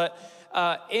Solomon, but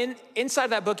inside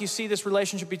that book you see this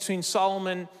relationship between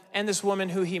Solomon and this woman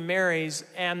who he marries,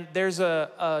 and there's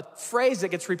a phrase that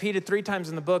gets repeated 3 times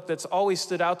in the book that's always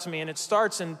stood out to me, and it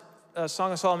starts in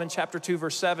Song of Solomon chapter 2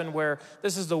 verse 7, where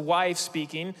this is the wife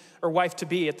speaking, or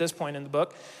wife-to-be at this point in the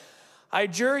book. I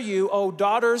adjure you, O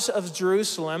daughters of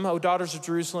Jerusalem,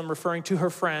 referring to her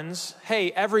friends.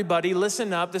 Hey, everybody,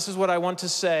 listen up. This is what I want to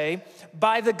say.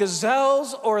 By the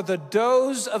gazelles or the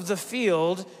does of the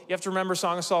field, you have to remember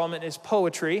Song of Solomon is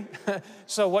poetry.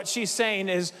 So what she's saying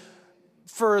is,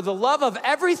 for the love of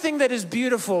everything that is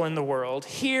beautiful in the world,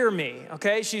 hear me,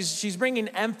 okay? She's bringing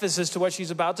emphasis to what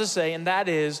she's about to say, and that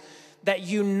is that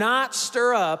you not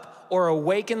stir up or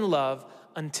awaken love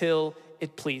until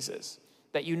it pleases.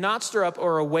 That you not stir up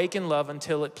or awaken love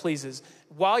until it pleases.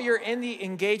 While you're in the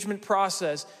engagement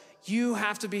process, you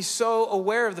have to be so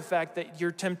aware of the fact that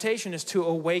your temptation is to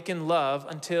awaken love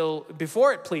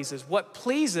before it pleases. What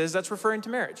pleases, that's referring to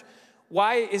marriage.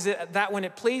 Why is it that when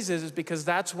it pleases is because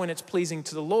that's when it's pleasing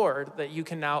to the Lord, that you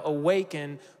can now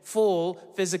awaken full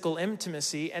physical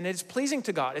intimacy, and it's pleasing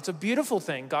to God. It's a beautiful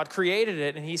thing. God created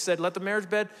it, and he said, let the marriage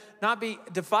bed not be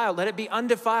defiled. Let it be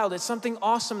undefiled. It's something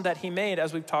awesome that he made,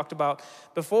 as we've talked about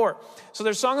before. So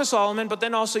there's Song of Solomon, but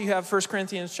then also you have 1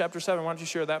 Corinthians chapter 7. Why don't you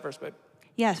share that verse, babe?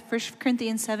 Yes, 1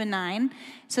 Corinthians 7:9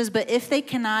 says, but if they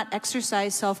cannot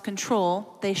exercise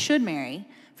self-control, they should marry,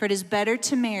 for it is better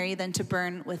to marry than to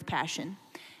burn with passion.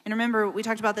 And remember, we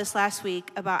talked about this last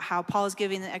week about how Paul is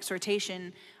giving the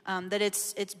exhortation that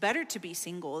it's better to be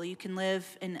single. You can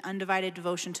live in undivided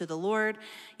devotion to the Lord.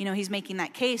 You know, he's making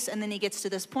that case, and then he gets to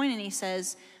this point and he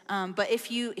says, but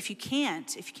if you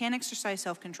can't exercise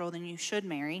self-control, then you should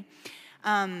marry.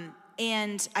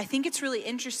 And I think it's really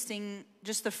interesting,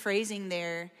 just the phrasing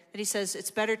there, that he says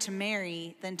it's better to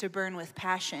marry than to burn with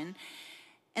passion.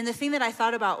 And the thing that I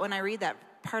thought about when I read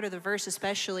that part of the verse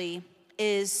especially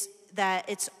is that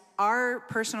it's our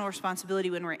personal responsibility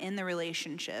when we're in the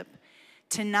relationship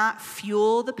to not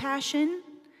fuel the passion,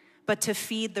 but to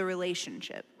feed the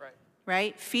relationship.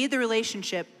 Right? Feed the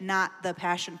relationship, not the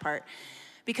passion part.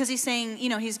 Because he's saying, you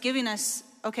know, he's giving us,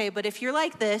 okay, but if you're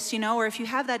like this, you know, or if you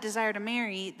have that desire to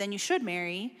marry, then you should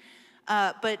marry.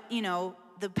 But, you know,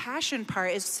 the passion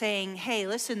part is saying, hey,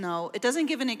 listen, though, it doesn't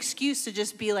give an excuse to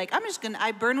just be like,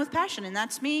 I burn with passion, and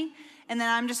that's me, and then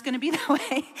I'm just going to be that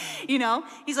way, you know?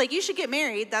 He's like, you should get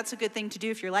married. That's a good thing to do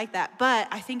if you're like that. But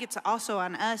I think it's also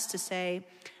on us to say,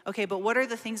 okay, but what are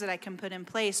the things that I can put in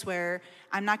place where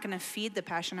I'm not going to feed the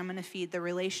passion, I'm going to feed the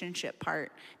relationship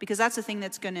part, because that's the thing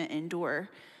that's going to endure.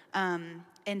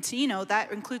 And to, you know,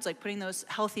 that includes like putting those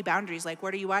healthy boundaries, like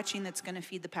what are you watching that's going to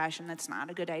feed the passion? That's not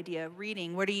a good idea.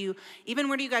 Reading, what are you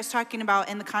guys talking about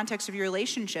in the context of your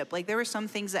relationship? Like there were some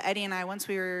things that Eddie and I, once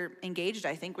we were engaged,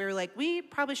 I think we were like, we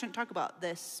probably shouldn't talk about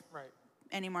this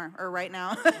anymore or right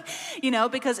now, you know,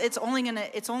 because it's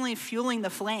only fueling the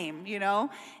flame, you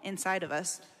know, inside of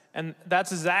us. And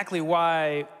that's exactly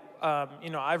why,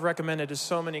 you know, I've recommended to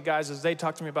so many guys as they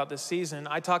talk to me about this season,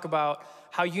 I talk about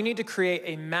how you need to create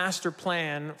a master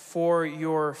plan for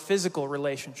your physical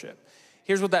relationship.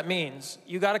 Here's what that means.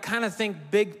 You got to kind of think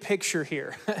big picture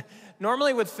here.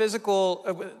 Normally with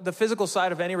the physical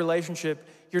side of any relationship,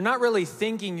 you're not really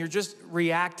thinking, you're just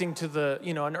reacting to the,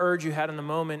 you know, an urge you had in the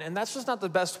moment. And that's just not the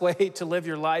best way to live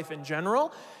your life in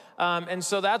general. And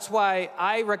so that's why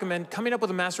I recommend coming up with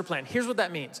a master plan. Here's what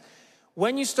that means.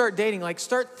 When you start dating, like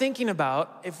start thinking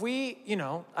about, if we, you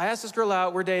know, I asked this girl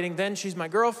out, we're dating, then she's my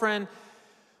girlfriend.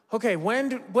 Okay,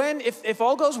 if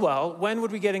all goes well, when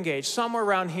would we get engaged? Somewhere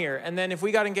around here. And then if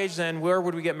we got engaged then, where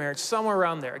would we get married? Somewhere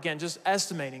around there. Again, just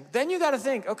estimating. Then you got to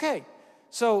think, okay,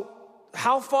 so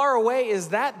how far away is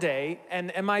that day?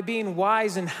 And am I being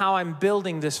wise in how I'm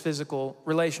building this physical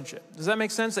relationship? Does that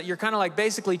make sense? That you're kind of like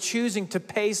basically choosing to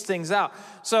pace things out.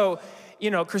 So,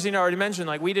 you know, Christina already mentioned,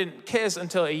 like we didn't kiss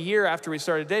until a year after we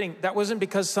started dating. That wasn't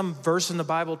because some verse in the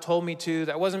Bible told me to.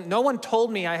 No one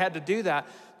told me I had to do that.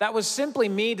 That was simply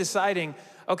me deciding,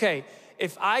 okay,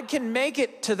 if I can make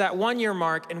it to that 1 year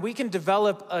mark and we can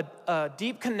develop a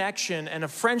deep connection and a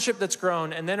friendship that's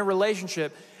grown and then a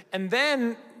relationship, and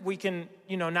then we can,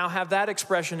 you know, now have that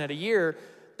expression at a year,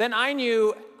 then I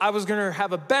knew I was going to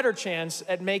have a better chance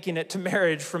at making it to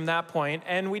marriage from that point,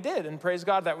 and we did, and praise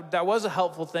God, that was a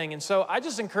helpful thing. And so I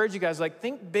just encourage you guys, like,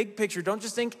 think big picture. Don't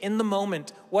just think in the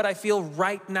moment, what I feel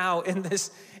right now in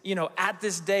this, you know, at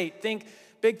this date. Think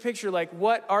big picture, like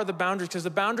what are the boundaries? Because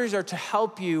the boundaries are to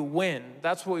help you win.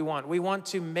 That's what we want. We want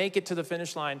to make it to the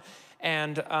finish line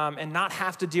and not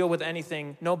have to deal with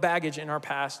anything, no baggage in our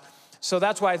past. So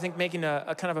that's why I think making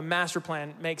a kind of a master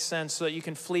plan makes sense so that you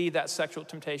can flee that sexual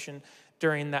temptation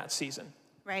during that season.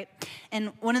 Right. And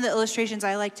one of the illustrations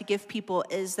I like to give people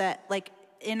is that, like,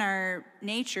 in our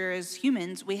nature as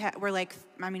humans, we're like,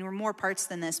 I mean, we're more parts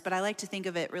than this, but I like to think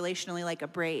of it relationally like a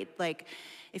braid. Like,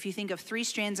 if you think of 3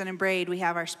 strands in a braid, we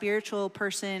have our spiritual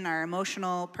person, our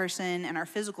emotional person, and our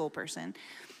physical person.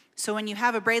 So when you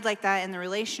have a braid like that in the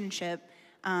relationship,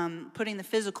 putting the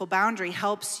physical boundary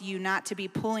helps you not to be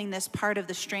pulling this part of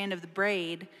the strand of the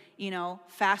braid, you know,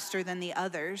 faster than the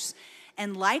others.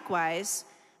 And likewise,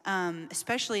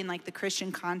 especially in like the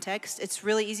Christian context, it's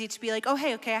really easy to be like, oh,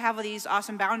 hey, okay, I have all these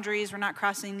awesome boundaries. We're not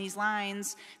crossing these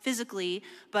lines physically,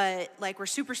 but like we're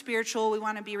super spiritual. We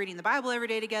want to be reading the Bible every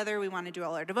day together. We want to do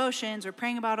all our devotions. We're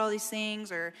praying about all these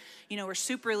things, or, you know, we're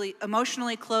super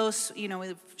emotionally close. You know,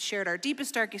 we've shared our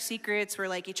deepest, darkest secrets. We're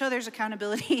like each other's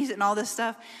accountabilities and all this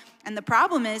stuff. And the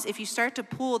problem is if you start to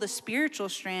pull the spiritual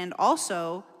strand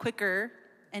also quicker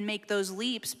and make those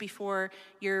leaps before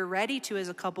you're ready to as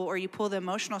a couple, or you pull the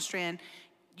emotional strand,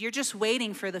 you're just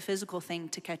waiting for the physical thing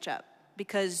to catch up.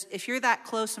 Because if you're that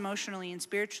close emotionally and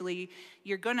spiritually,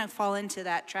 you're going to fall into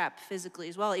that trap physically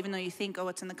as well, even though you think, oh,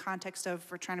 it's in the context of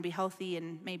we're trying to be healthy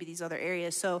and maybe these other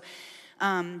areas. So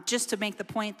just to make the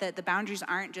point that the boundaries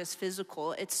aren't just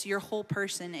physical, it's your whole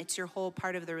person, it's your whole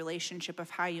part of the relationship of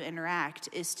how you interact,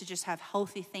 is to just have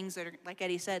healthy things that are, like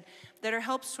Eddie said, that are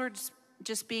helps towards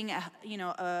just being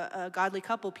a godly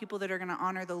couple, people that are going to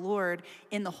honor the Lord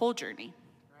in the whole journey.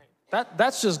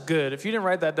 That's just good. If you didn't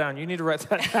write that down, you need to write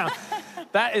that down.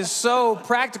 That is so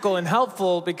practical and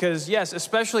helpful because, yes,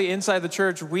 especially inside the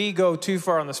church, we go too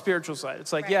far on the spiritual side.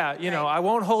 It's like, Right, you know, right. I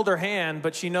won't hold her hand,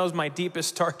 but she knows my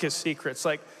deepest, darkest secrets.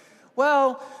 Like,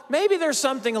 well, maybe there's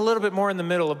something a little bit more in the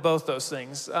middle of both those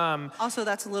things. Also,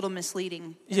 that's a little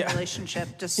misleading in Yeah. a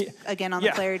relationship, just again on the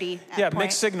clarity Yeah, point.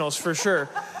 mixed signals for sure.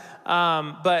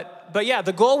 But yeah,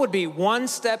 the goal would be one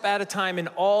step at a time in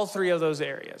all three of those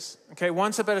areas. Okay,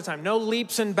 one step at a time. No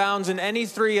leaps and bounds in any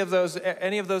of those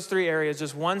three areas.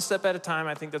 Just one step at a time.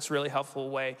 I think that's a really helpful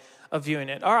way of viewing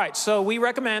it. All right, so we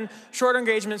recommend shorter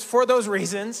engagements for those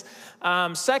reasons.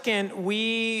 Second,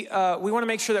 we want to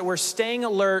make sure that we're staying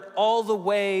alert all the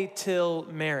way till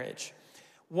marriage.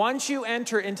 Once you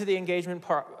enter into the engagement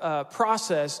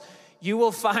process, you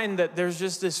will find that there's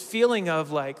just this feeling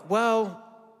of like, well,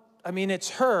 I mean, it's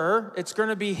her, it's going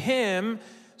to be him.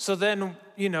 So then,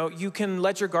 you know, you can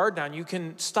let your guard down. You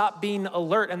can stop being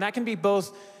alert. And that can be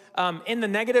both in the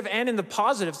negative and in the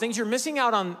positive things. You're missing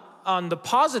out on the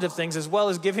positive things as well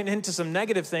as giving into some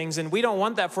negative things. And we don't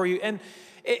want that for you. And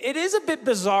it is a bit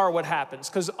bizarre what happens.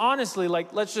 Because honestly,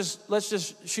 like, let's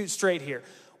just shoot straight here.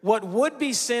 What would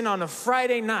be sin on a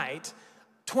Friday night,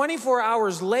 24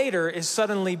 hours later is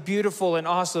suddenly beautiful and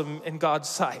awesome in God's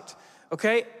sight.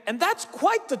 Okay? And that's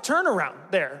quite the turnaround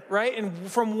there, right?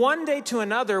 And from one day to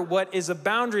another, what is a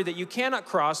boundary that you cannot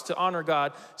cross to honor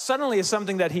God suddenly is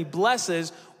something that he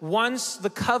blesses once the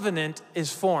covenant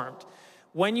is formed.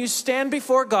 When you stand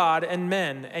before God and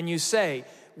men and you say,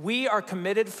 we are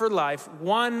committed for life,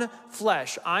 one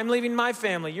flesh. I'm leaving my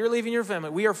family, you're leaving your family.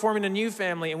 We are forming a new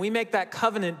family, and we make that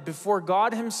covenant before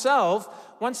God himself.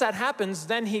 Once that happens,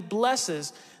 then he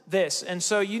blesses this. And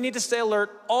so you need to stay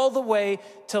alert all the way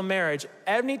till marriage.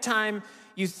 Anytime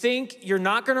you think you're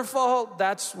not going to fall,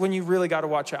 that's when you really got to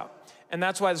watch out. And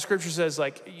that's why the scripture says,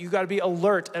 like, you got to be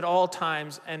alert at all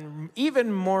times, and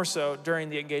even more so during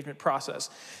the engagement process.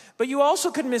 But you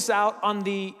also could miss out on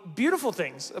the beautiful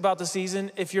things about the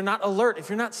season if you're not alert, if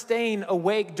you're not staying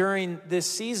awake during this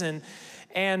season.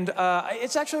 And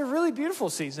it's actually a really beautiful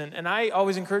season. And I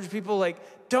always encourage people, like,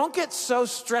 don't get so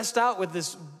stressed out with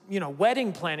this, you know,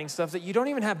 wedding planning stuff that you don't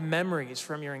even have memories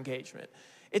from your engagement.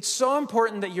 It's so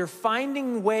important that you're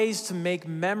finding ways to make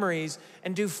memories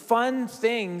and do fun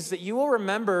things that you will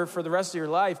remember for the rest of your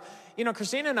life. You know,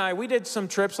 Christina and I, we did some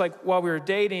trips like while we were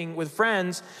dating with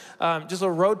friends, just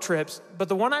little road trips. But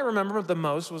the one I remember the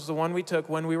most was the one we took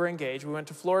when we were engaged. We went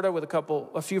to Florida with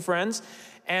a few friends.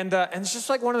 And it's just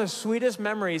like one of the sweetest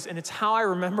memories. And it's how I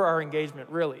remember our engagement,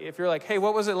 really. If you're like, hey,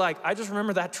 what was it like? I just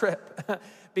remember that trip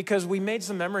because we made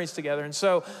some memories together. And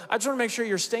so I just want to make sure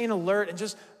you're staying alert and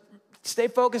just stay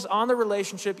focused on the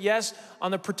relationship, yes,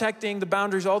 on the protecting, the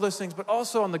boundaries, all those things, but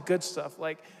also on the good stuff.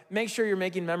 Like, make sure you're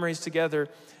making memories together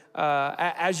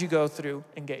as you go through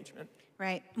engagement.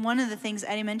 Right. One of the things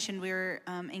Eddie mentioned, we were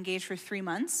engaged for 3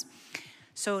 months,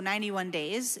 so 91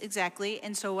 days exactly.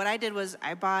 And so what I did was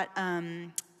I bought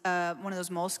one of those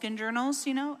Moleskine journals,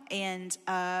 you know, and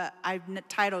I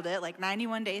titled it like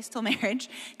 91 Days Till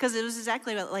Marriage, because it was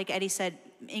exactly what, like Eddie said,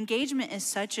 engagement is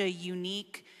such a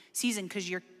unique season because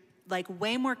you're like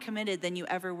way more committed than you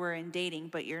ever were in dating,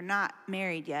 but you're not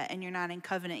married yet and you're not in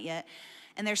covenant yet.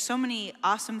 And there's so many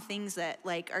awesome things that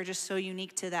like are just so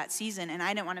unique to that season, and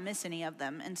I didn't want to miss any of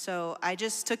them. And so I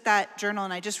just took that journal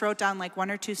and I just wrote down like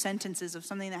 1 or 2 sentences of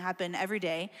something that happened every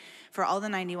day for all the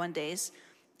 91 days.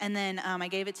 And then I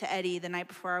gave it to Eddie the night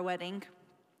before our wedding.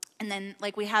 And then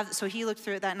like so he looked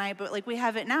through it that night, but like we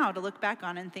have it now to look back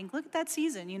on and think, look at that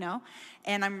season, you know?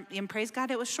 And praise God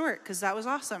it was short, because that was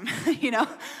awesome, you know?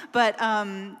 But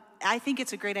I think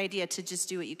it's a great idea to just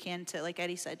do what you can to, like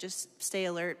Eddie said, just stay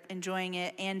alert, enjoying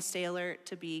it, and stay alert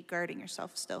to be guarding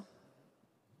yourself still.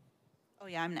 Oh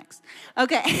yeah, I'm next.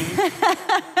 Okay.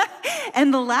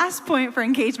 And the last point for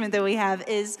engagement that we have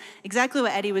is exactly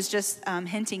what Eddie was just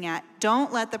hinting at.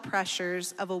 Don't let the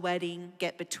pressures of a wedding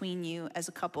get between you as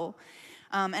a couple.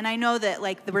 And I know that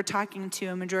like we're talking to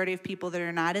a majority of people that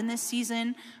are not in this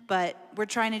season, but we're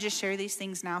trying to just share these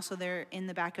things now so they're in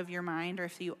the back of your mind, or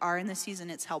if you are in the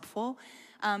season, it's helpful.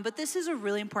 But this is a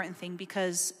really important thing,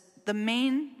 because the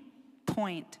main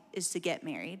point is to get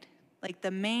married. Like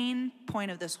the main point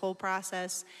of this whole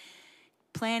process,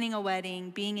 planning a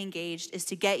wedding, being engaged, is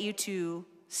to get you to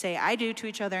say I do to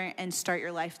each other and start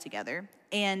your life together.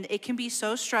 And it can be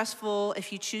so stressful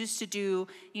if you choose to do,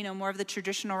 you know, more of the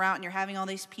traditional route and you're having all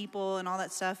these people and all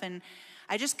that stuff. And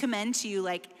I just commend to you,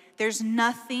 like, there's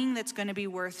nothing that's going to be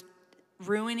worth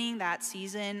ruining that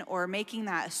season or making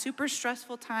that a super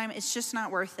stressful time. It's just not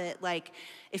worth it. Like,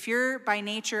 if you're by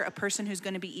nature a person who's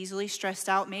going to be easily stressed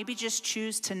out, maybe just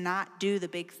choose to not do the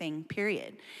big thing,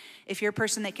 period. if you're a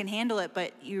person that can handle it,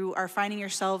 but you are finding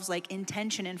yourselves like in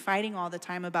tension and fighting all the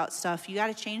time about stuff, you got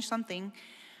to change something.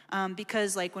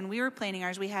 Because like when we were planning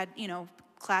ours, we had,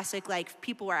 classic, like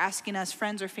people were asking us,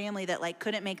 friends or family that like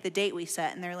couldn't make the date we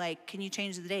set. And they're like, can you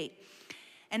change the date?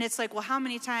 And it's like, well, how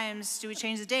many times do we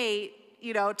change the date,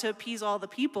 to appease all the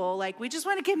people? Like, we just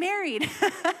want to get married.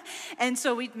 And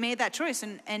so we made that choice.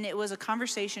 And it was a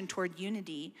conversation toward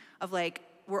unity of like,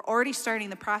 we're already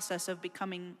starting the process of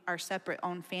becoming our separate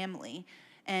own family.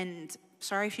 And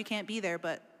sorry if you can't be there,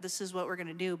 but this is what we're going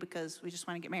to do because we just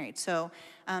want to get married. So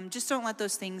just don't let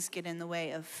those things get in the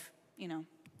way of,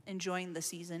 enjoying the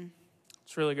season.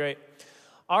 It's really great.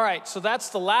 All right, so that's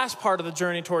the last part of the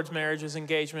journey towards marriage is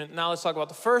engagement. Now let's talk about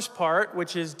the first part,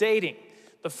 which is dating.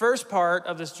 The first part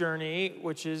of this journey,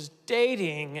 which is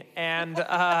dating. And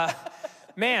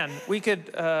man, we could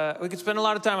spend a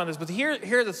lot of time on this. But here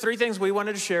are the three things we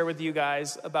wanted to share with you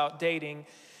guys about dating.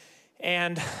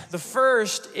 And the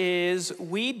first is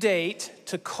we date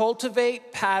to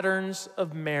cultivate patterns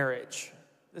of marriage.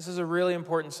 This is a really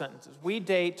important sentence. We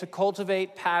date to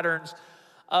cultivate patterns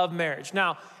of marriage.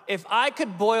 Now, if I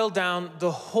could boil down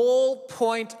the whole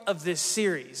point of this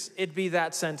series, it'd be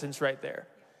that sentence right there.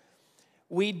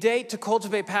 We date to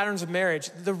cultivate patterns of marriage.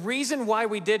 The reason why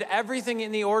we did everything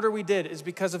in the order we did is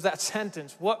because of that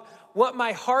sentence. What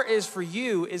my heart is for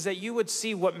you is that you would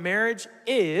see what marriage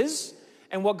is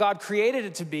and what God created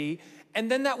it to be,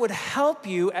 and then that would help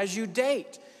you as you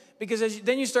date. Because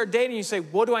then you start dating, you say,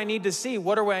 what do I need to see?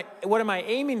 What am I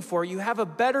aiming for? You have a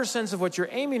better sense of what you're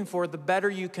aiming for, the better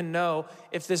you can know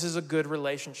if this is a good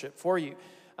relationship for you.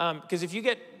 Because if you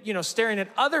get, staring at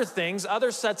other things, other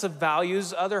sets of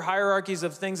values, other hierarchies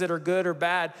of things that are good or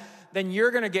bad, then you're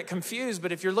going to get confused.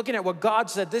 But if you're looking at what God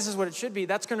said, this is what it should be,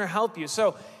 that's going to help you.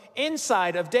 So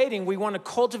inside of dating, we want to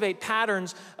cultivate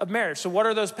patterns of marriage. So what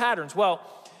are those patterns? Well,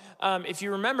 if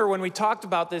you remember when we talked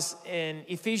about this in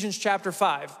Ephesians chapter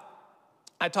 5,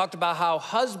 I talked about how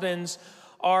husbands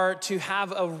are to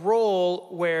have a role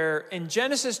where in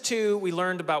Genesis 2, we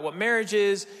learned about what marriage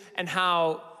is and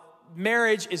how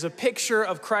marriage is a picture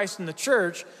of Christ and the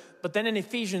church. But then in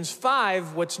Ephesians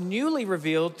 5, what's newly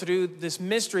revealed through this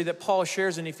mystery that Paul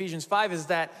shares in Ephesians 5 is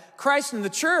that Christ and the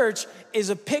church is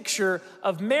a picture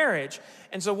of marriage.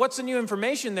 And so what's the new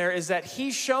information there is that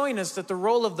he's showing us that the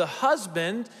role of the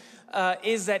husband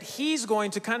is that he's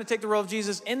going to kind of take the role of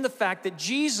Jesus in the fact that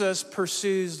Jesus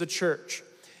pursues the church.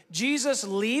 Jesus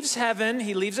leaves heaven,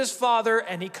 he leaves his Father,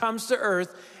 and he comes to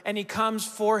earth, and he comes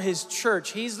for his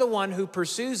church. He's the one who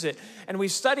pursues it. And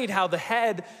we've studied how the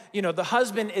head, the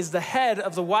husband is the head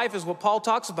of the wife is what Paul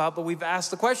talks about, but we've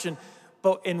asked the question,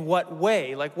 but in what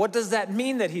way? Like, what does that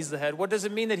mean that he's the head? What does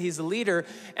it mean that he's the leader?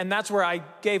 And that's where I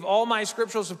gave all my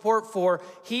scriptural support for.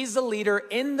 He's the leader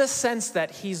in the sense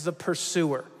that he's the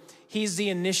pursuer. He's the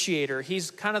initiator.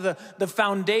 He's kind of the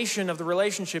foundation of the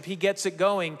relationship. He gets it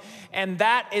going. And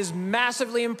that is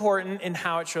massively important in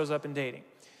how it shows up in dating.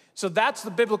 So that's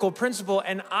the biblical principle.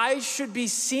 And I should be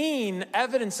seeing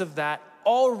evidence of that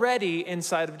already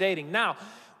inside of dating. Now,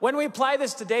 when we apply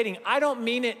this to dating, I don't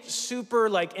mean it super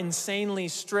insanely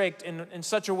strict in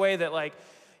such a way that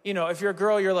if you're a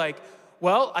girl, you're like,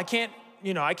 well, I can't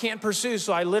pursue,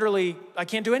 so I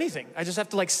can't do anything. I just have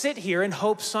to sit here and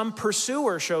hope some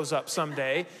pursuer shows up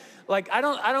someday. I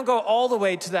don't go all the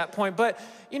way to that point, but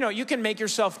you can make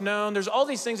yourself known. There's all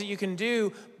these things that you can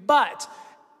do, but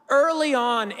early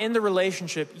on in the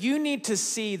relationship, you need to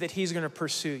see that he's going to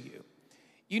pursue you.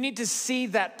 You need to see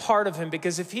that part of him,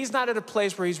 because if he's not at a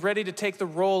place where he's ready to take the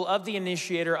role of the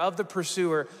initiator, of the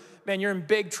pursuer, man, you're in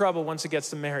big trouble once it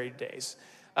gets to married days.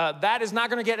 That is not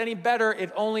going to get any better.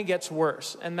 It only gets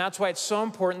worse. And that's why it's so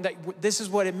important that this is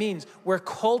what it means. We're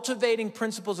cultivating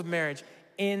principles of marriage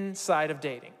inside of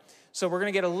dating. So we're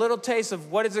going to get a little taste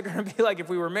of what is it going to be like if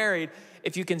we were married,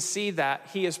 if you can see that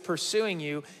he is pursuing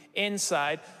you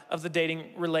inside of the dating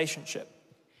relationship.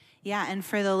 Yeah, and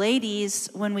for the ladies,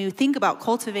 when we think about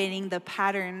cultivating the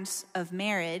patterns of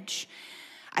marriage,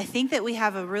 I think that we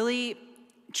have a really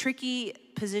tricky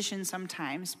position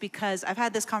sometimes, because I've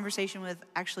had this conversation with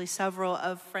actually several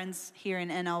of friends here in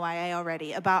NLYA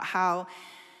already about how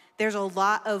there's a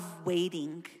lot of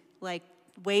waiting.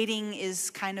 Waiting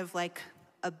is kind of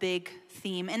a big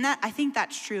theme. And that, I think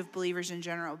that's true of believers in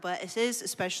general, but it is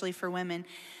especially for women.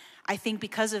 I think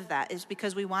because of that is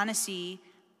because we want to see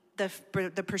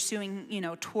the pursuing,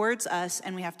 towards us,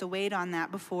 and we have to wait on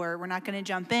that before we're not going to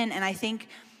jump in. And I think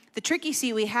the tricky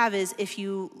seat we have is if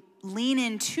you lean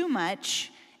in too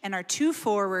much and are too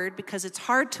forward, because it's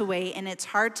hard to wait and it's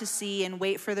hard to see and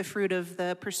wait for the fruit of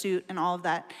the pursuit and all of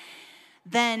that,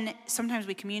 then sometimes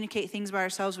we communicate things about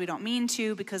ourselves we don't mean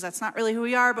to because that's not really who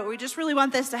we are, but we just really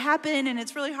want this to happen and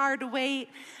it's really hard to wait.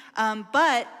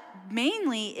 But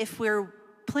mainly if we're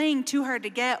playing too hard to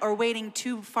get or waiting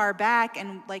too far back,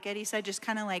 and like Eddie said, just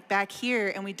kind of like back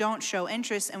here, and we don't show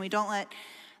interest and we don't let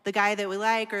the guy that we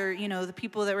like or, the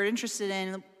people that we're interested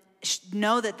in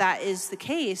know that that is the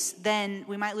case, then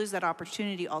we might lose that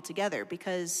opportunity altogether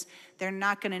because they're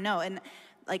not going to know. And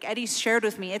like Eddie shared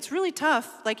with me, it's really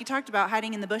tough. Like you talked about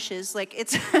hiding in the bushes. Like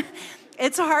it's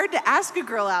hard to ask a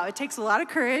girl out. It takes a lot of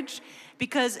courage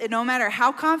because no matter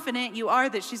how confident you are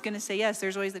that she's going to say yes,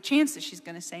 there's always the chance that she's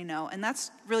going to say no. And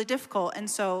that's really difficult. And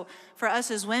so for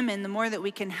us as women, the more that we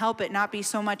can help it not be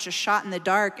so much a shot in the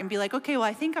dark and be like, okay, well,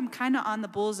 I think I'm kind of on the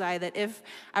bullseye that if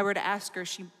I were to ask her,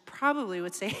 she probably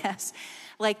would say yes.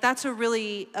 Like that's a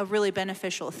really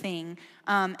beneficial thing.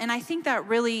 And I think that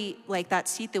really, like that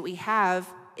seat that we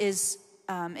have is,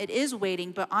 it is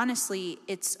waiting, but honestly,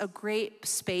 it's a great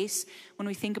space when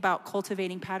we think about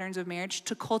cultivating patterns of marriage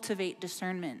to cultivate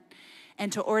discernment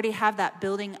and to already have that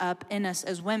building up in us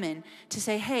as women to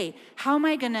say, hey, how am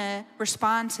I going to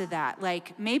respond to that?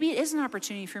 Like maybe it is an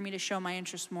opportunity for me to show my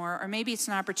interest more, or maybe it's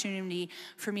an opportunity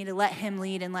for me to let him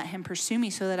lead and let him pursue me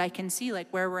so that I can see like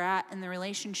where we're at in the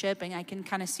relationship and I can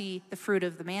kind of see the fruit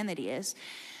of the man that he is.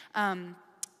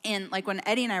 And like when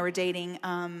Eddie and I were dating,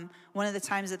 one of the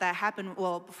times that happened,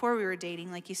 well, before we were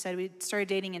dating, like you said, we started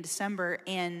dating in December,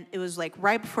 and it was like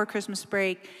right before Christmas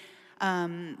break. I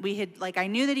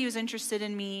knew that he was interested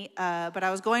in me, but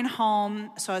I was going home,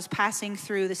 so I was passing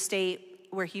through the state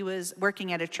where he was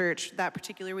working at a church that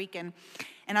particular weekend,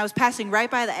 and I was passing right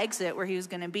by the exit where he was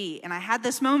going to be, and I had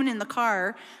this moment in the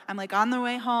car. I'm like on the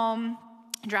way home,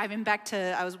 driving back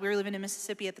to, we were living in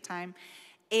Mississippi at the time,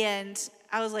 and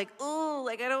I was like, oh,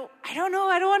 like I don't know,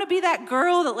 I don't want to be that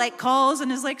girl that like calls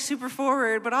and is like super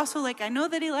forward, but also like I know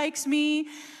that he likes me,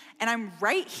 and I'm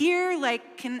right here,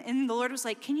 like, and the Lord was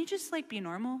like, can you just like be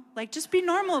normal? Like just be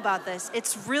normal about this.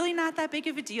 It's really not that big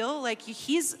of a deal. Like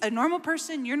he's a normal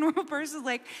person, you're a normal person.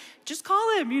 Like just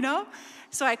call him,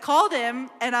 So I called him,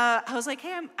 and I was like,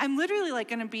 hey, I'm literally like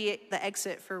gonna be at the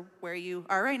exit for where you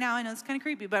are right now. I know it's kind of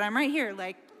creepy, but I'm right here,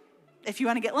 like, if you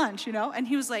want to get lunch, And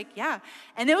he was like, yeah.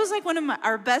 And it was like one of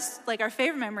our best, like our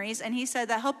favorite memories. And he said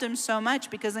that helped him so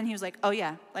much because then he was like, oh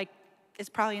yeah, like it's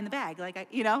probably in the bag. Like, I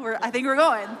think we're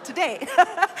going today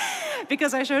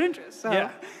because I showed interest. So.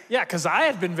 Yeah, because I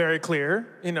had been very clear,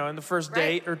 in the first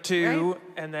date or two. Right.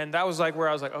 And then that was like where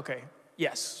I was like, okay,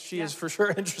 yes, she is for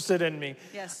sure interested in me.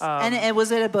 Yes. And it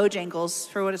was at a Bojangles,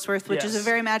 for what it's worth, which is a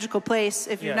very magical place.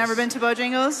 If you've never been to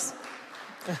Bojangles,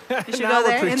 you should go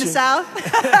there in the South.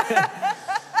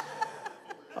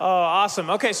 Oh, awesome.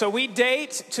 Okay, so we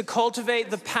date to cultivate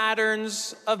the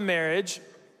patterns of marriage.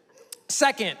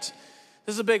 Second,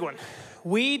 this is a big one.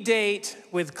 We date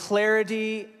with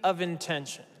clarity of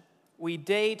intention. We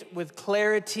date with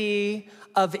clarity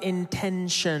of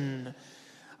intention.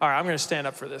 All right, I'm going to stand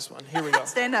up for this one. Here we go.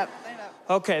 Stand up.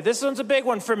 Okay, this one's a big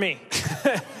one for me.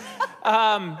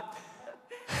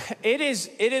 It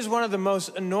is one of the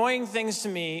most annoying things to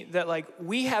me that like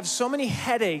we have so many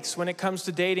headaches when it comes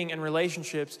to dating and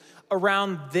relationships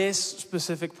around this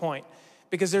specific point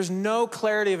because there's no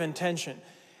clarity of intention.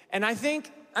 And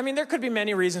there could be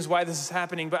many reasons why this is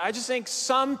happening, but I just think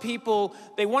some people,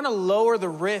 they want to lower the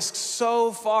risk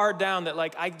so far down that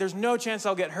like there's no chance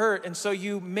I'll get hurt, and so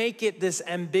you make it this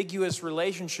ambiguous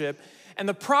relationship. And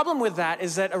the problem with that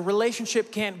is that a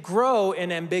relationship can't grow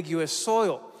in ambiguous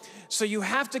soil. So you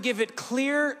have to give it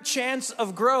clear chance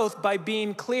of growth by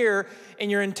being clear in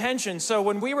your intention. So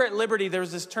when we were at Liberty, there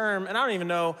was this term, and I don't even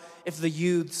know if the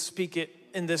youth speak it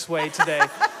in this way today,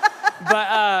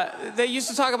 but they used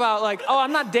to talk about like, oh,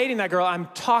 I'm not dating that girl, I'm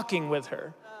talking with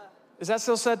her. Is that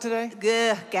still said today?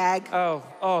 Gah, gag.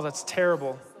 Oh, that's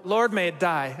terrible. Lord, may it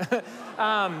die.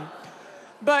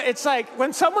 But it's like,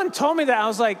 when someone told me that, I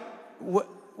was like,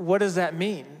 what does that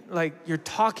mean? Like, you're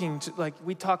talking to, like,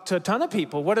 we talk to a ton of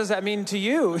people. What does that mean to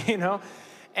you,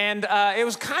 And it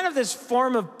was kind of this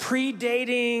form of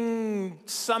pre-dating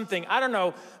something. I don't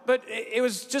know. But it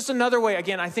was just another way.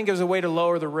 Again, I think it was a way to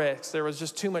lower the risks. There was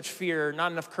just too much fear,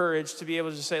 not enough courage to be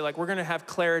able to say, like, we're going to have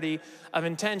clarity of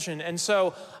intention. And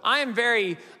so I am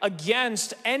very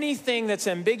against anything that's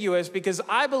ambiguous because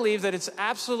I believe that it's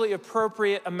absolutely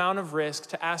appropriate amount of risk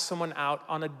to ask someone out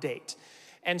on a date.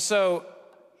 And so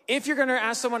if you're going to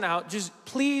ask someone out, just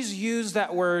please use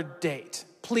that word date.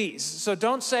 Please. So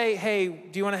don't say, hey,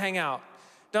 do you want to hang out?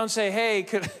 Don't say, hey,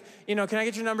 can I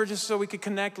get your number just so we could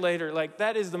connect later? Like,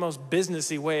 that is the most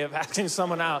businessy way of asking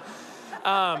someone out.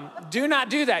 Do not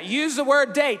do that. Use the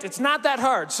word date. It's not that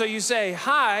hard. So you say,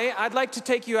 hi, I'd like to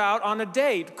take you out on a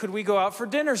date. Could we go out for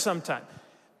dinner sometime?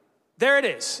 There it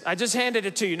is. I just handed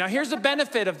it to you. Now, here's the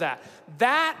benefit of that.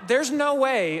 There's no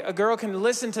way a girl can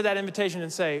listen to that invitation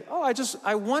and say, oh,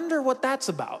 I wonder what that's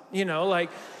about. You know, like,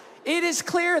 it is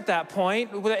clear at that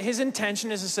point that his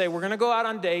intention is to say, we're going to go out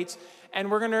on dates and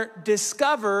we're going to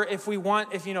discover if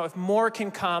more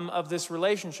can come of this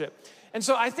relationship. And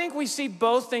so I think we see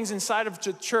both things inside of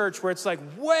the church where it's like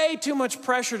way too much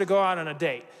pressure to go out on a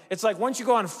date. It's like once you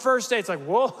go on a first date, it's like,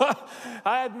 whoa,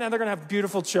 now they're going to have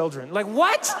beautiful children. Like,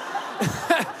 what?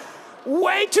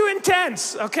 Way too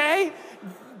intense, okay?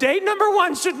 Date number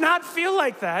one should not feel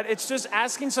like that. It's just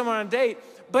asking someone on a date.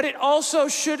 But it also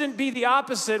shouldn't be the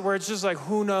opposite where it's just like,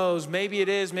 who knows? Maybe it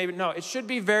is, maybe no. It should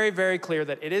be very, very clear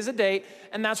that it is a date,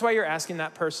 and that's why you're asking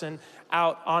that person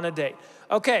out on a date.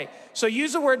 Okay, so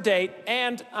use the word date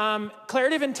and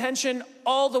clarity of intention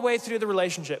all the way through the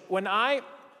relationship.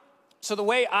 So the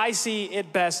way I see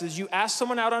it best is you ask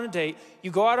someone out on a date,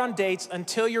 you go out on dates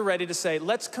until you're ready to say,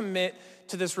 let's commit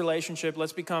to this relationship,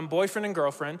 let's become boyfriend and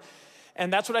girlfriend.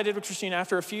 And that's what I did with Christine.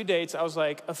 After a few dates, I was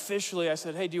like, officially, I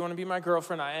said, hey, do you want to be my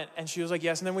girlfriend? And she was like,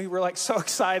 yes. And then we were like so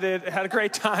excited, had a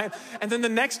great time. And then the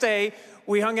next day,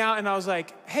 we hung out and I was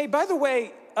like, hey, by the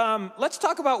way, let's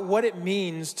talk about what it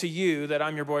means to you that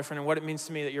I'm your boyfriend and what it means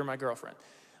to me that you're my girlfriend.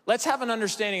 Let's have an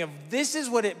understanding of this is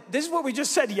what we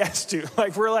just said yes to.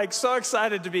 Like, we're like so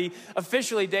excited to be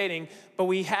officially dating, but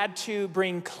we had to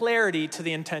bring clarity to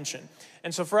the intention.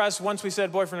 And so for us, once we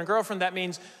said boyfriend and girlfriend, that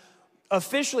means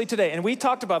officially today. And we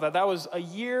talked about that. That was a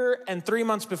year and 3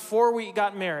 months before we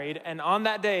got married. And on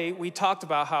that day, we talked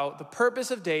about how the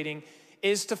purpose of dating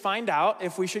is to find out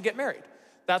if we should get married.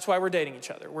 That's why we're dating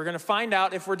each other. We're going to find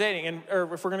out if we're dating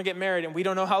or if we're going to get married. And we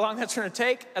don't know how long that's going to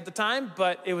take at the time,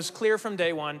 but it was clear from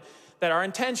day one that our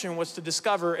intention was to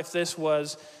discover if this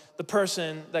was the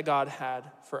person that God had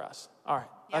for us. All right.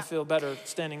 Yeah. I feel better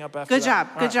standing up after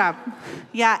that. Good job.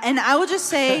 Yeah, and I will just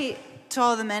say to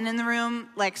all the men in the room,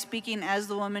 like speaking as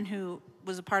the woman who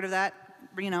was a part of that,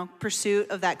 pursuit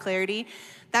of that clarity,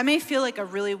 that may feel like a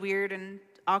really weird and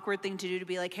awkward thing to do, to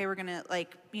be like, hey, we're gonna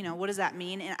what does that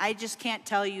mean? And I just can't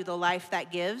tell you the life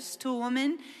that gives to a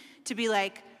woman to be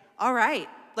like, all right,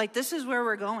 like this is where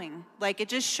we're going. Like it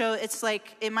just it's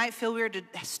like, it might feel weird to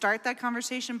start that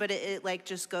conversation, but it like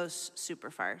just goes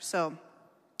super far. So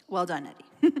well done,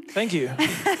 Eddie. Thank you.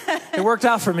 It worked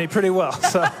out for me pretty well.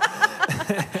 So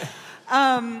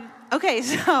okay,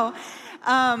 so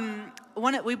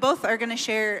we both are going to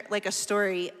share like a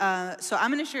story. So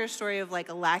I'm going to share a story of like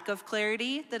a lack of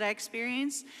clarity that I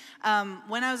experienced.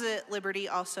 When I was at Liberty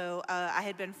also, I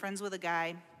had been friends with a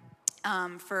guy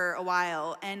for a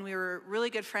while, and we were really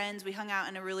good friends. We hung out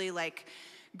in a really like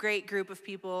great group of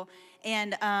people,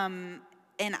 and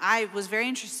I was very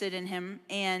interested in him,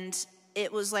 and it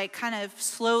was like kind of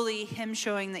slowly him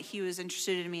showing that he was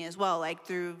interested in me as well, like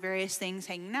through various things,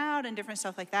 hanging out and different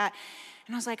stuff like that.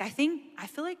 And I was like, I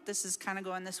feel like this is kind of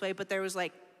going this way, but there was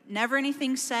like never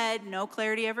anything said, no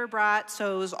clarity ever brought.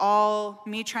 So it was all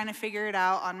me trying to figure it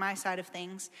out on my side of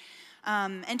things.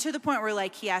 And to the point where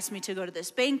like he asked me to go to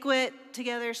this banquet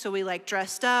together. So we like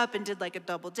dressed up and did like a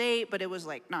double date, but it was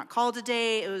like not called a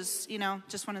date. It was,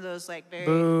 just one of those like very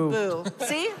boo.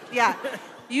 See? Yeah.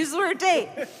 Use the word date.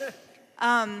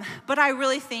 But I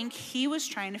really think he was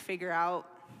trying to figure out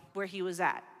where he was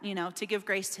at, to give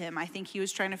grace to him. I think he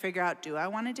was trying to figure out, do I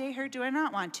want to date her? Do I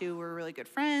not want to? We're really good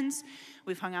friends.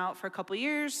 We've hung out for a couple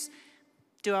years.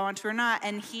 Do I want to or not?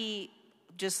 And he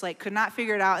just like could not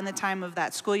figure it out in the time of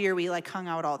that school year. We like hung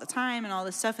out all the time and all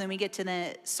this stuff. And then we get to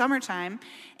the summertime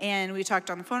and we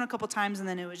talked on the phone a couple times, and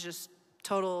then it was just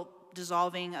total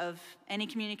dissolving of any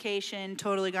communication,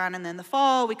 totally gone. And then the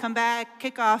fall, we come back,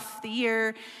 kick off the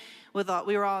year. We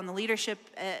were all in the leadership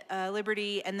at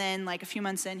Liberty, and then like a few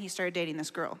months in, he started dating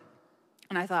this girl.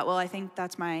 And I thought, well, I think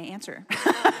that's my answer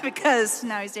because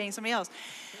now he's dating somebody else.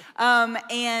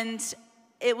 And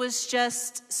it was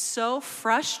just so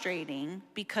frustrating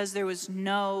because there was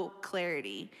no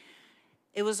clarity.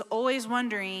 It was always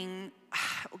wondering,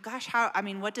 gosh,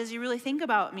 what does he really think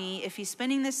about me? If he's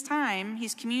spending this time,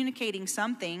 he's communicating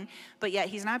something, but yet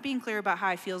he's not being clear about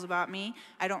how he feels about me.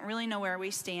 I don't really know where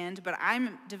we stand, but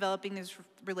I'm developing these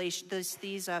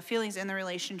feelings in the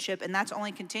relationship, and that's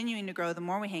only continuing to grow the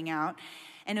more we hang out.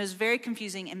 And it was very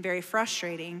confusing and very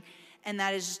frustrating, and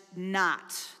that is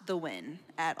not the win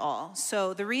at all.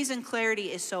 So the reason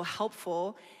clarity is so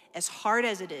helpful, as hard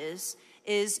as it is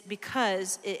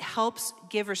because it helps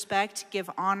give respect, give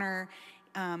honor,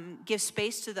 give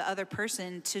space to the other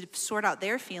person to sort out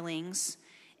their feelings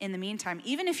in the meantime.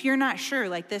 Even if you're not sure,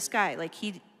 like this guy, like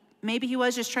maybe he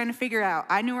was just trying to figure out.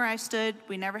 I knew where I stood.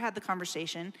 We never had the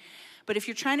conversation. But if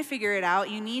you're trying to figure it out,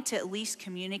 you need to at least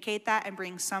communicate that and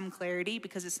bring some clarity,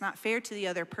 because it's not fair to the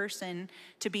other person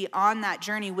to be on that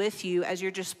journey with you as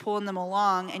you're just pulling them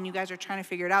along and you guys are trying to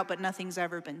figure it out, but nothing's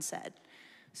ever been said.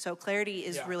 So clarity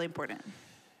is really important.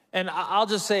 And I'll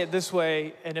just say it this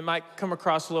way, and it might come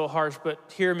across a little harsh, but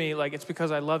hear me, like, it's because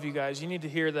I love you guys. You need to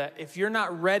hear that if you're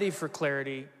not ready for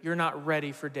clarity, you're not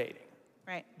ready for dating.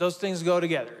 Right. Those things go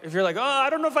together. If you're like, oh, I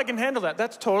don't know if I can handle that,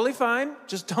 that's totally fine.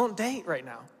 Just don't date right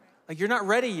now. Like, you're not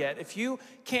ready yet. If you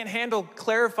can't handle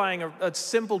clarifying a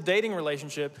simple dating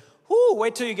relationship,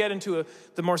 wait till you get into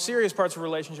the more serious parts of a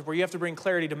relationship where you have to bring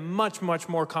clarity to much, much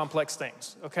more complex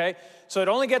things, okay? So it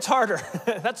only gets harder.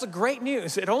 That's the great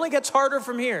news. It only gets harder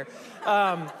from here.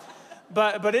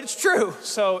 But it's true.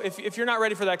 So if you're not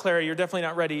ready for that clarity, you're definitely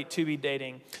not ready to be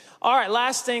dating. All right,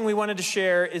 last thing we wanted to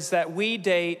share is that we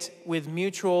date with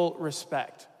mutual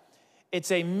respect.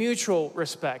 It's a mutual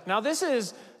respect. Now, this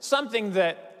is something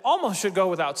that almost should go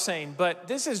without saying, but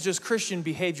this is just Christian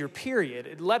behavior,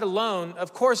 period. Let alone,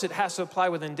 of course, it has to apply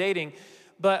within dating,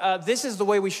 but this is the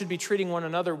way we should be treating one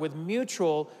another, with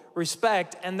mutual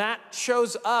respect, and that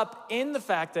shows up in the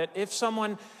fact that if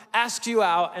someone asks you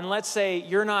out, and let's say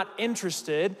you're not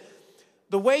interested,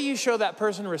 the way you show that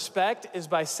person respect is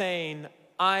by saying,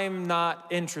 I'm not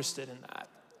interested in that.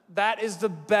 That is the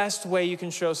best way you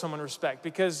can show someone respect,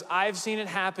 because I've seen it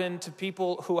happen to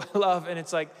people who I love, and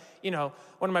it's like,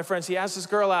 one of my friends, he asked this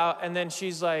girl out, and then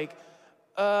she's like,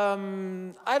 I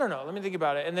don't know, let me think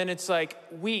about it. And then it's like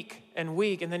week, and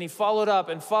then he followed up,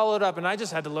 and I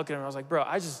just had to look at him. I was like, bro,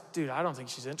 I don't think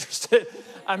she's interested.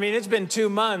 I mean, it's been 2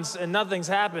 months, and nothing's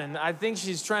happened. I think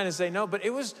she's trying to say no, but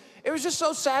it was just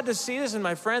so sad to see this in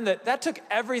my friend that took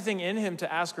everything in him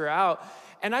to ask her out.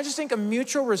 And I just think a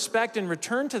mutual respect in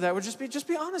return to that would just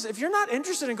be honest. If you're not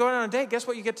interested in going on a date, guess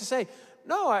what you get to say?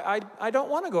 No, I don't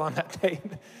want to go on that date.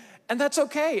 And that's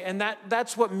okay. And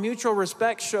that's what mutual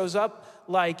respect shows up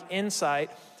like inside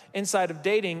of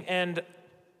dating. And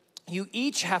you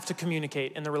each have to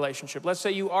communicate in the relationship. Let's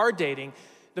say you are dating.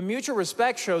 The mutual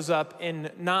respect shows up in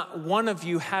not one of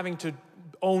you having to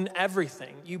own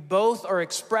everything. You both are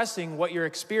expressing what you're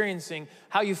experiencing,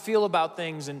 how you feel about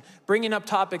things, and bringing up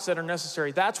topics that are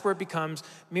necessary. That's where it becomes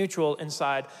mutual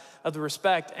inside of the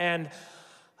respect. And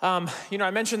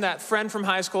I mentioned that friend from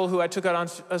high school who I took out on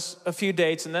a few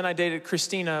dates, and then I dated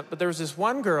Christina, but there was this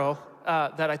one girl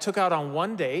that I took out on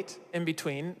one date in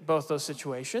between both those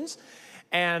situations.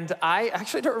 And I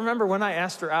actually don't remember when I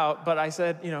asked her out, but I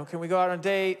said, can we go out on a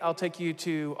date? I'll take you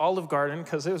to Olive Garden,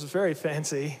 because it was very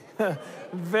fancy,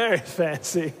 very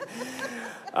fancy.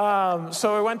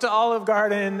 So we went to Olive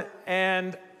Garden,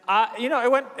 and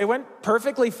it went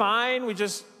perfectly fine.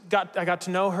 I got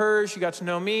to know her, she got to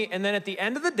know me, and then at the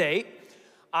end of the date,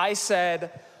 I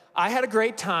said, I had a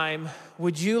great time.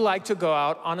 Would you like to go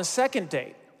out on a second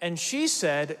date? And she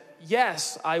said,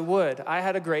 yes, I would. I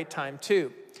had a great time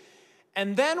too.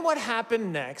 And then what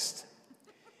happened next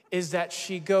is that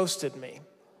she ghosted me.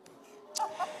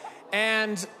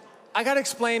 And I got to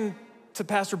explain to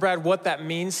Pastor Brad what that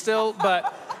means still,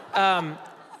 but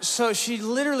so she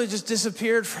literally just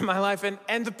disappeared from my life.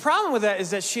 And the problem with that is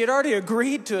that she had already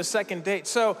agreed to a second date.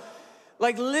 So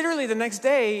like literally the next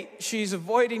day, she's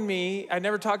avoiding me. I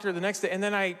never talked to her the next day. And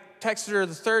then I texted her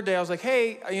the third day. I was like,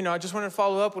 hey, I just wanted to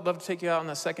follow up. Would love to take you out on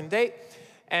the second date.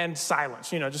 And silence,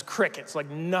 just crickets, like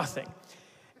nothing.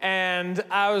 And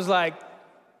I was like,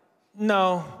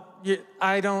 no,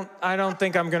 I don't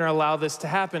think I'm going to allow this to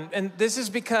happen. And this is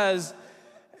because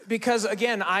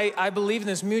again, I believe in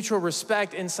this mutual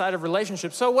respect inside of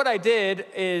relationships. So what I did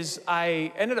is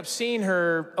I ended up seeing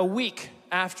her a week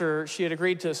after she had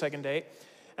agreed to a second date.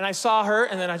 And I saw her,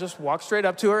 and then I just walked straight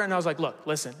up to her, and I was like, look,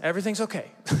 listen, everything's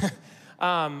okay.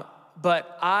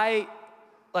 But I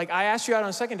asked you out on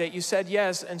a second date, you said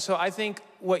yes, and so I think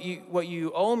what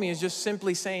you owe me is just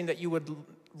simply saying that you would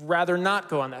rather not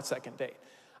go on that second date.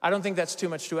 I don't think that's too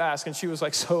much to ask. And she was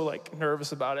like so like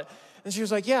nervous about it. And she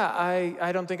was like, yeah,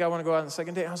 I don't think I want to go out on the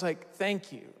second date. And I was like,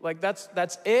 thank you. Like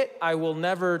that's it. I will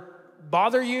never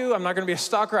bother you. I'm not going to be a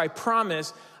stalker. I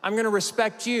promise. I'm going to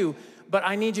respect you, but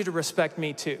I need you to respect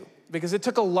me too. Because it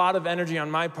took a lot of energy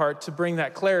on my part to bring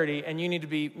that clarity, and you need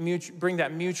to bring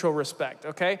that mutual respect,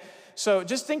 okay? So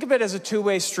just think of it as a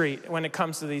two-way street when it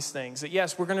comes to these things. That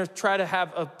yes, we're going to try to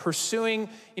have a pursuing,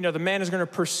 the man is going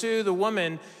to pursue the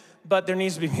woman, but there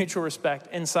needs to be mutual respect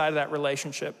inside of that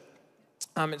relationship.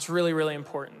 It's really, really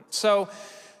important. So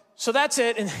that's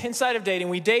it. And inside of dating,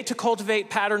 we date to cultivate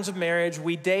patterns of marriage.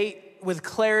 We date with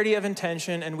clarity of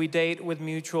intention, and we date with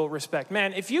mutual respect.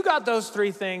 Man, if you got those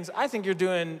three things, I think you're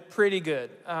doing pretty good.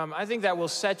 I think that will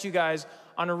set you guys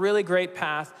on a really great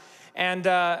path. And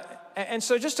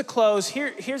so just to close,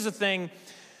 here's the thing.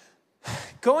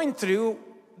 Going through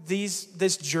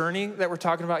this journey that we're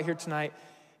talking about here tonight,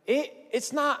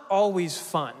 it's not always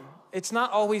fun. It's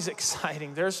not always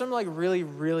exciting. There are some like really,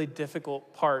 really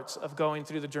difficult parts of going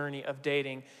through the journey of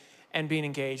dating and being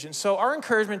engaged. And so our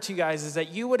encouragement to you guys is that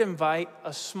you would invite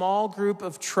a small group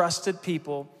of trusted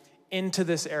people into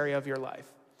this area of your life.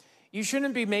 You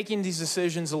shouldn't be making these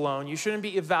decisions alone. You shouldn't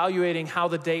be evaluating how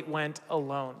the date went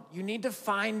alone. You need to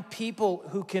find people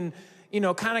who can,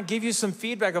 kind of give you some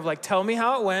feedback of like, tell me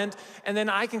how it went, and then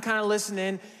I can kind of listen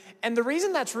in. And the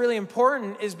reason that's really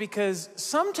important is because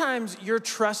sometimes your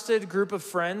trusted group of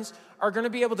friends are going to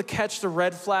be able to catch the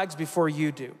red flags before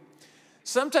you do.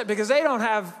 Sometimes, because they don't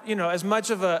have, as much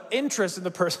of an interest in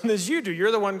the person as you do.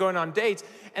 You're the one going on dates,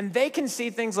 and they can see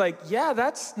things like, yeah,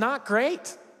 that's not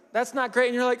great. That's not great.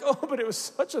 And you're like, oh, but it was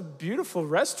such a beautiful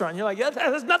restaurant. And you're like, yeah, that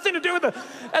has nothing to do with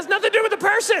the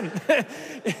person.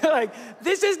 You're like,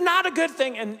 this is not a good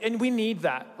thing. And we need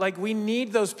that. Like, we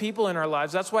need those people in our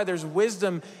lives. That's why there's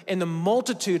wisdom in the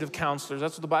multitude of counselors.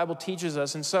 That's what the Bible teaches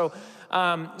us. And so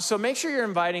make sure you're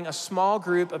inviting a small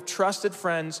group of trusted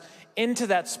friends into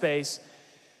that space.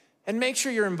 And make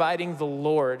sure you're inviting the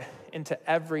Lord into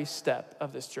every step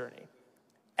of this journey.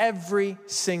 Every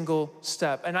single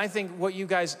step. And I think what you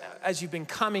guys, as you've been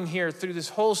coming here through this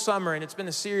whole summer, and it's been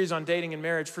a series on dating and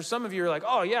marriage, for some of you are like,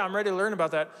 oh yeah, I'm ready to learn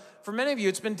about that. For many of you,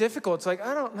 it's been difficult. It's like,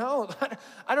 I don't know.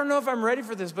 I don't know if I'm ready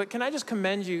for this, but can I just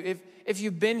commend you? If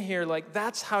you've been here, like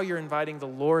that's how you're inviting the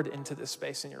Lord into this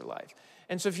space in your life.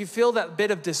 And so if you feel that bit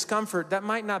of discomfort, that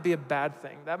might not be a bad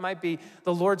thing. That might be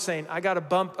the Lord saying, I got to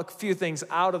bump a few things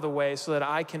out of the way so that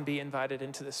I can be invited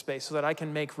into this space, so that I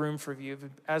can make room for you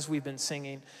as we've been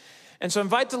singing. And so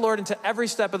invite the Lord into every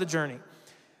step of the journey.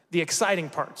 The exciting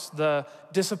parts, the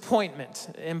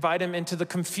disappointment. Invite him into the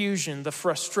confusion, the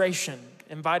frustration.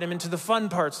 Invite him into the fun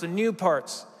parts, the new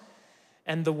parts,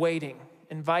 and the waiting.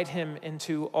 Invite him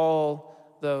into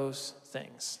all those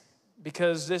things.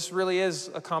 Because this really is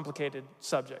a complicated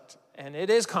subject, and it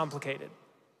is complicated.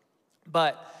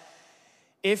 But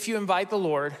if you invite the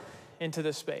Lord into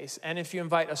this space, and if you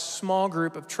invite a small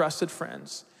group of trusted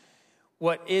friends,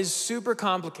 what is super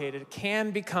complicated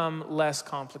can become less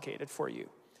complicated for you.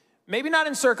 Maybe not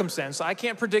in circumstance. I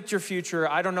can't predict your future.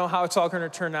 I don't know how it's all going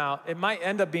to turn out. It might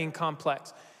end up being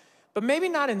complex. But maybe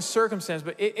not in circumstance,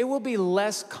 but it will be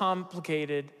less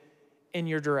complicated in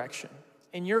your direction,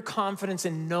 in your confidence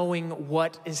in knowing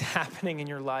what is happening in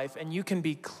your life. And you can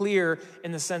be clear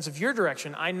in the sense of your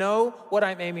direction. I know what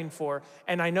I'm aiming for,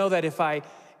 and I know that if I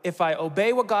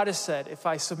obey what God has said, if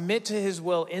I submit to his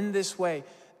will in this way,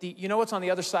 you know what's on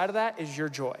the other side of that is your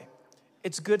joy.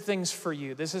 It's good things for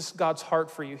you. This is God's heart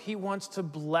for you. He wants to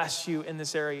bless you in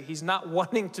this area. He's not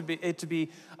wanting it to be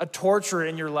a torture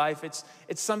in your life. It's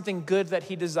something good that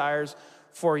he desires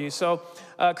for you. So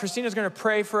Christina's going to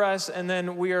pray for us, and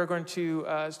then we are going to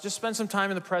just spend some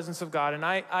time in the presence of God. And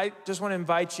I just want to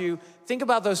invite you, think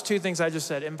about those two things I just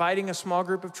said, inviting a small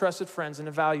group of trusted friends, and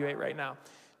evaluate right now.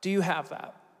 Do you have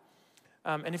that?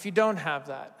 And if you don't have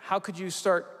that, how could you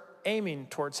start aiming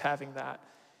towards having that?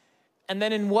 And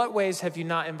then in what ways have you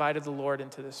not invited the Lord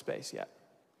into this space yet?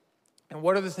 And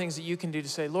what are the things that you can do to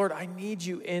say, Lord, I need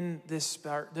you in this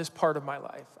part of my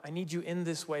life. I need you in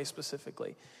this way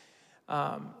specifically.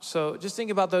 So just think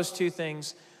about those two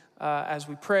things as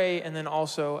we pray, and then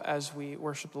also as we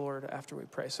worship the Lord after we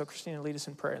pray. So Christina, lead us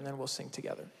in prayer, and then we'll sing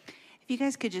together. If you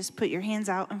guys could just put your hands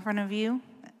out in front of you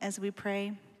as we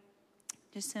pray,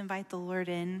 just to invite the Lord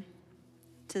in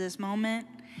to this moment.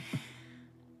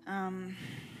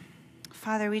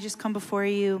 Father, we just come before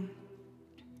you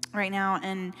right now,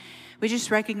 and we just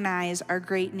recognize our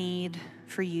great need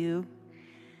for you.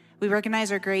 We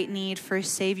recognize our great need for a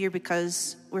Savior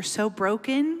because we're so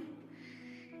broken.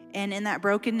 And in that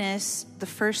brokenness, the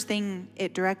first thing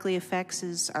it directly affects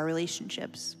is our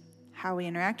relationships, how we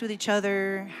interact with each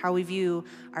other, how we view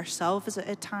ourselves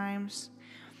at times.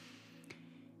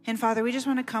 And Father, we just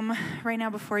want to come right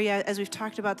now before you as we've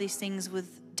talked about these things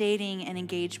with dating and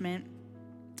engagement.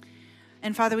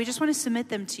 And Father, we just want to submit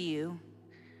them to you.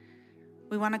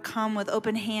 We want to come with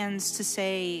open hands to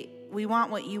say, we want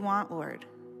what you want, Lord.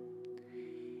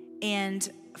 And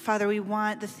Father, we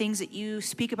want the things that you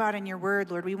speak about in your word,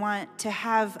 Lord. We want to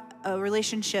have a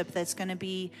relationship that's going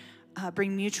to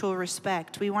bring mutual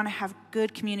respect. We want to have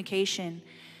good communication.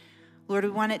 Lord, we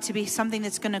want it to be something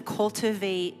that's going to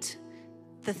cultivate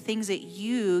the things that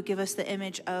you give us the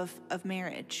image of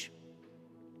marriage.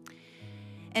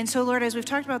 And so, Lord, as we've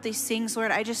talked about these things,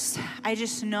 Lord, I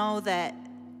just know that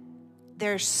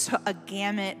there's a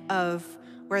gamut of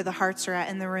where the hearts are at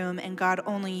in the room, and God,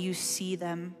 only you see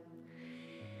them.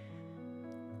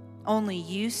 Only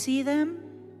you see them,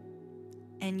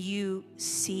 and you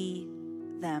see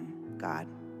them, God.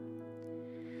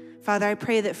 Father, I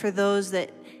pray that for those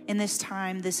that in this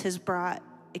time this has brought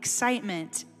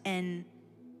excitement and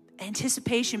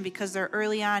anticipation because they're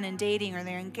early on in dating or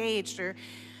they're engaged or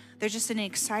they're just in an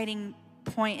exciting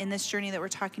point in this journey that we're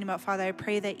talking about, Father, I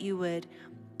pray that you would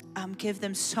give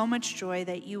them so much joy,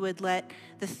 that you would let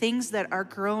the things that are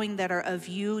growing that are of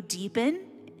you deepen,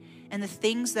 and the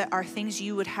things that are things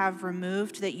you would have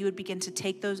removed, that you would begin to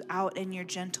take those out in your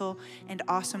gentle and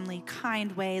awesomely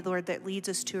kind way, Lord, that leads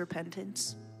us to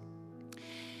repentance.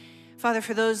 Father,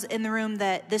 for those in the room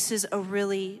that this is a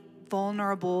really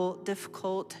vulnerable,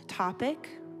 difficult topic,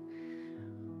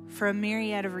 for a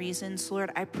myriad of reasons,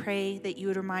 Lord, I pray that you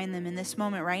would remind them in this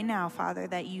moment right now, Father,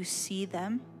 that you see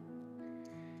them,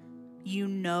 you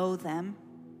know them,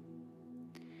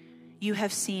 you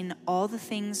have seen all the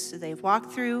things they've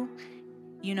walked through,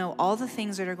 you know all the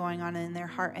things that are going on in their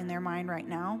heart and their mind right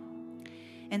now.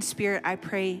 And Spirit, I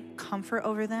pray comfort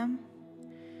over them.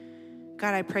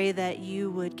 God, I pray that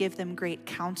you would give them great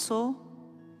counsel,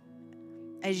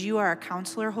 as you are a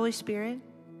counselor, Holy Spirit.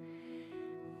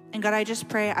 And God, I just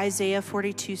pray Isaiah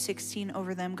 42:16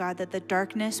 over them, God, that the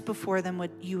darkness before them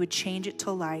you would change it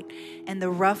to light, and the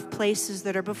rough places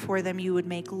that are before them you would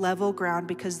make level ground,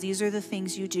 because these are the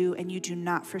things you do, and you do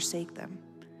not forsake them.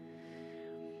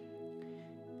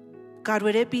 God,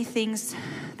 would it be things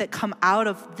that come out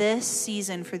of this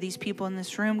season for these people in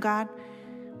this room, God,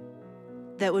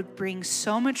 that would bring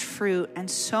so much fruit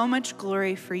and so much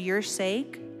glory for your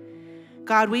sake?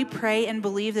 God, we pray and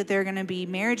believe that there are going to be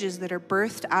marriages that are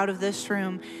birthed out of this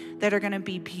room that are going to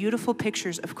be beautiful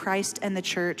pictures of Christ and the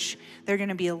church. They're going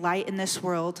to be a light in this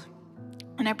world.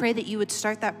 And I pray that you would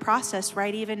start that process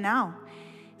right even now.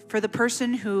 For the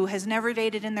person who has never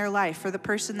dated in their life, for the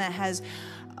person that has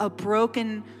a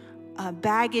broken,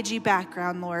 baggagey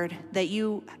background, Lord, that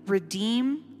you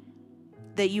redeem,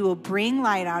 that you will bring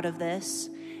light out of this.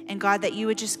 And God, that you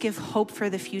would just give hope for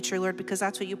the future, Lord, because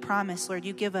that's what you promised, Lord.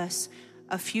 You give us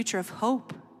a future of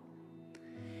hope.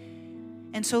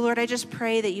 And so, Lord, I just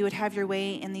pray that you would have your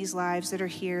way in these lives that are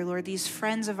here, Lord, these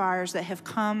friends of ours that have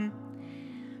come,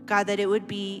 God, that it would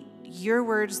be your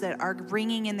words that are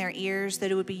ringing in their ears, that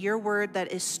it would be your word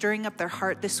that is stirring up their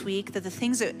heart this week, that the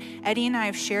things that Eddie and I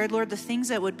have shared, Lord, the things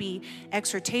that would be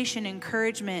exhortation,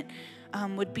 encouragement,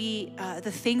 would be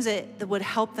the things that would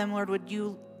help them, Lord, would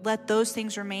you let those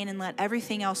things remain and let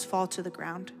everything else fall to the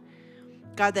ground.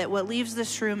 God, that what leaves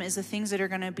this room is the things that are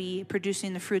going to be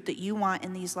producing the fruit that you want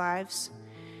in these lives.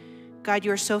 God,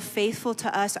 you are so faithful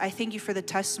to us. I thank you for the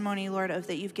testimony, Lord, of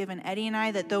that you've given Eddie and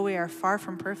I, that though we are far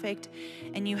from perfect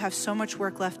and you have so much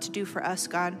work left to do for us,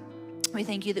 God, we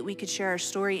thank you that we could share our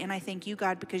story. And I thank you,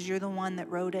 God, because you're the one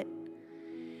that wrote it.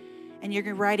 And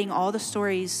you're writing all the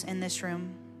stories in this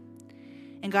room.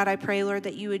 And God, I pray, Lord,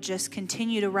 that you would just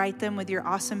continue to write them with your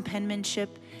awesome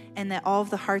penmanship, and that all of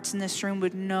the hearts in this room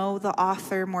would know the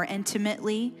author more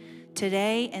intimately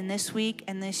today and this week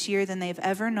and this year than they've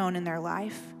ever known in their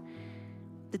life.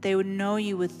 That they would know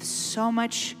you with so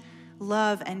much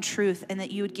love and truth, and that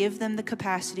you would give them the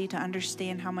capacity to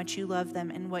understand how much you love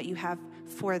them and what you have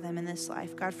for them in this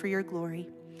life. God, for your glory.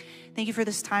 Thank you for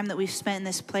this time that we've spent in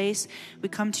this place. We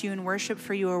come to you in worship,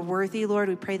 for you are worthy, Lord.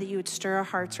 We pray that you would stir our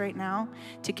hearts right now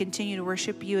to continue to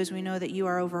worship you, as we know that you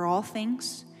are over all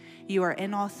things. You are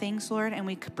in all things, Lord, and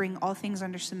we could bring all things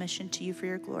under submission to you for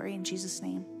your glory. In Jesus'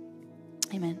 name,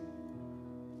 amen.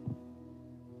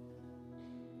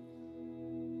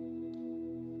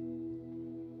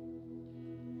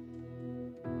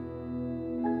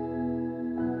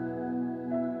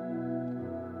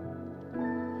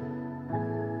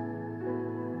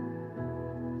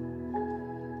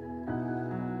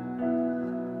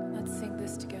 Let's sing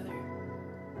this together.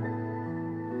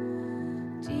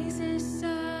 Jesus,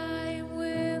 I am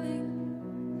willing,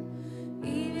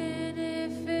 even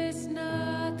if it's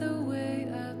not the way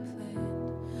I planned.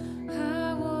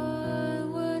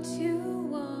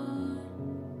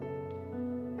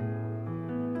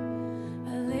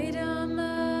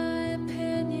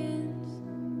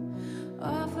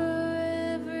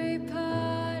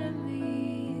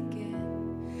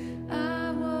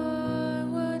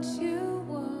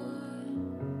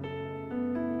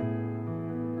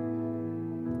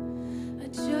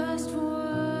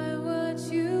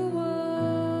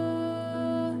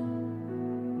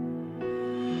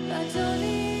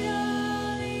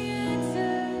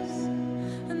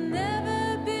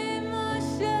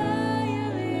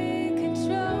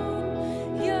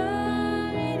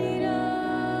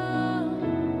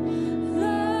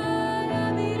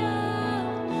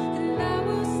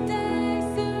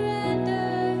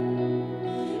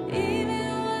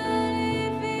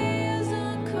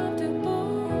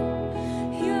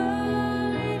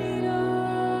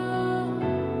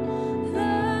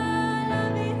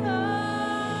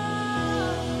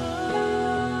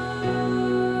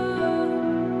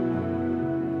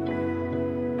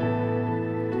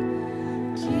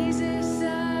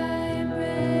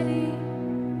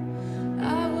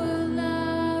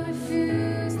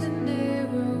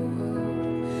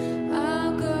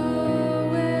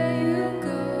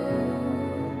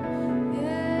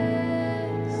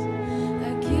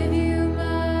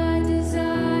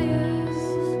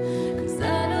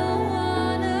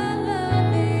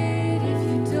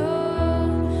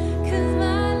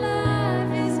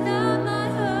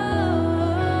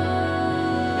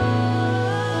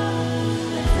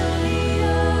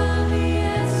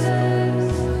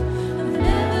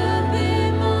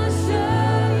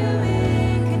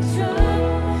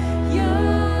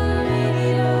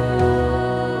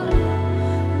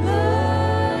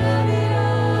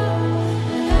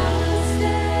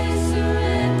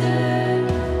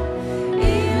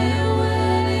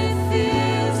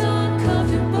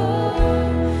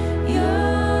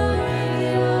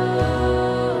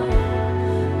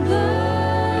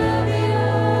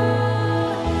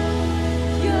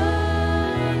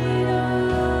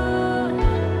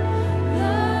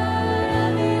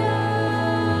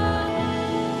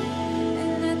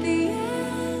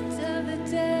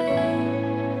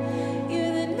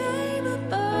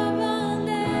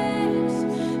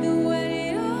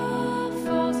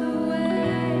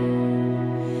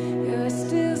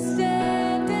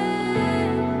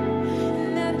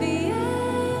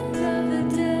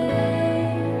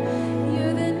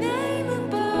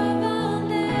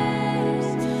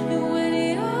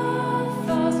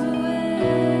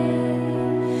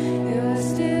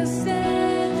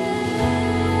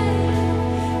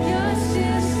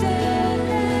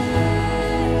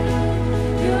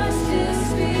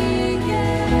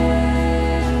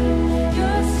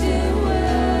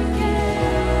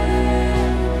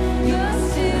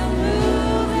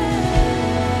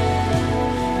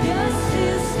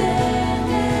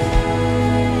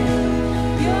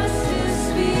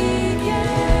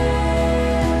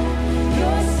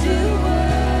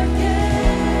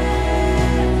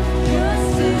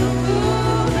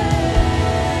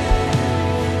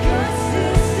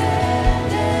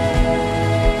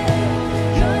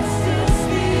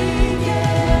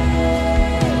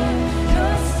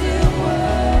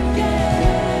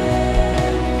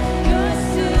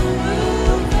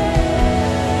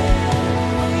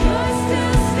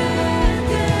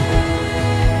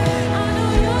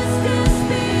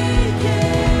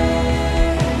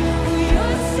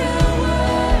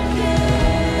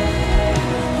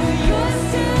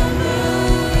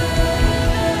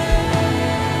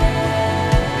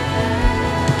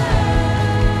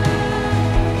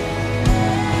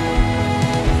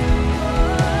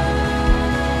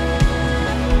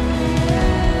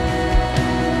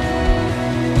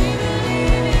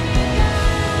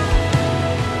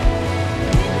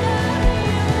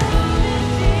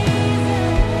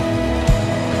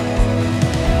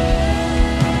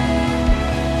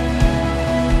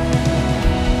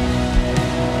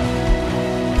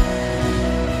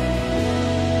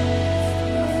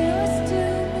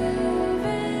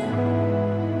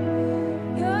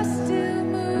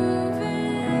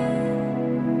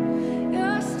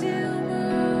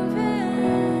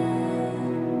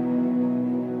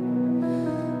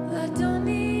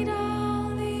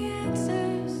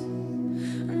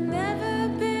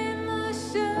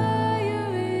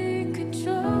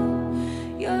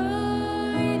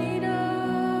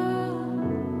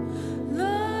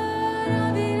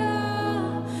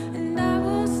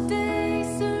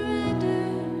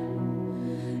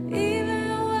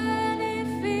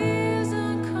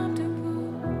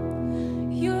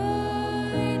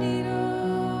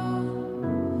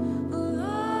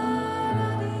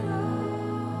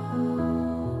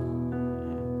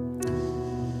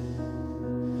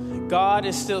 God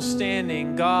is still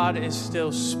standing, God is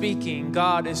still speaking,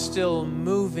 God is still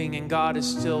moving, and God is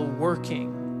still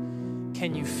working.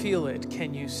 Can you feel it?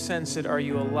 Can you sense it? Are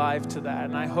you alive to that?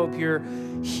 And I hope you're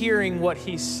hearing what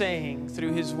he's saying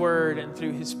through his word and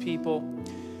through his people.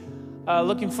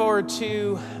 Looking forward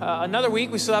to another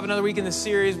week. We still have another week in the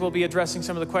series. We'll be addressing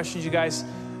some of the questions you guys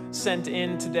sent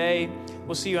in today.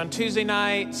 We'll see you on Tuesday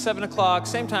night, 7 o'clock,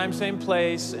 same time, same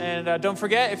place. And don't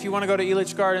forget, if you want to go to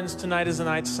Elitch Gardens, tonight is the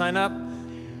night to sign up.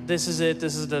 This is it.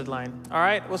 This is the deadline. All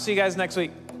right, we'll see you guys next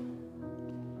week.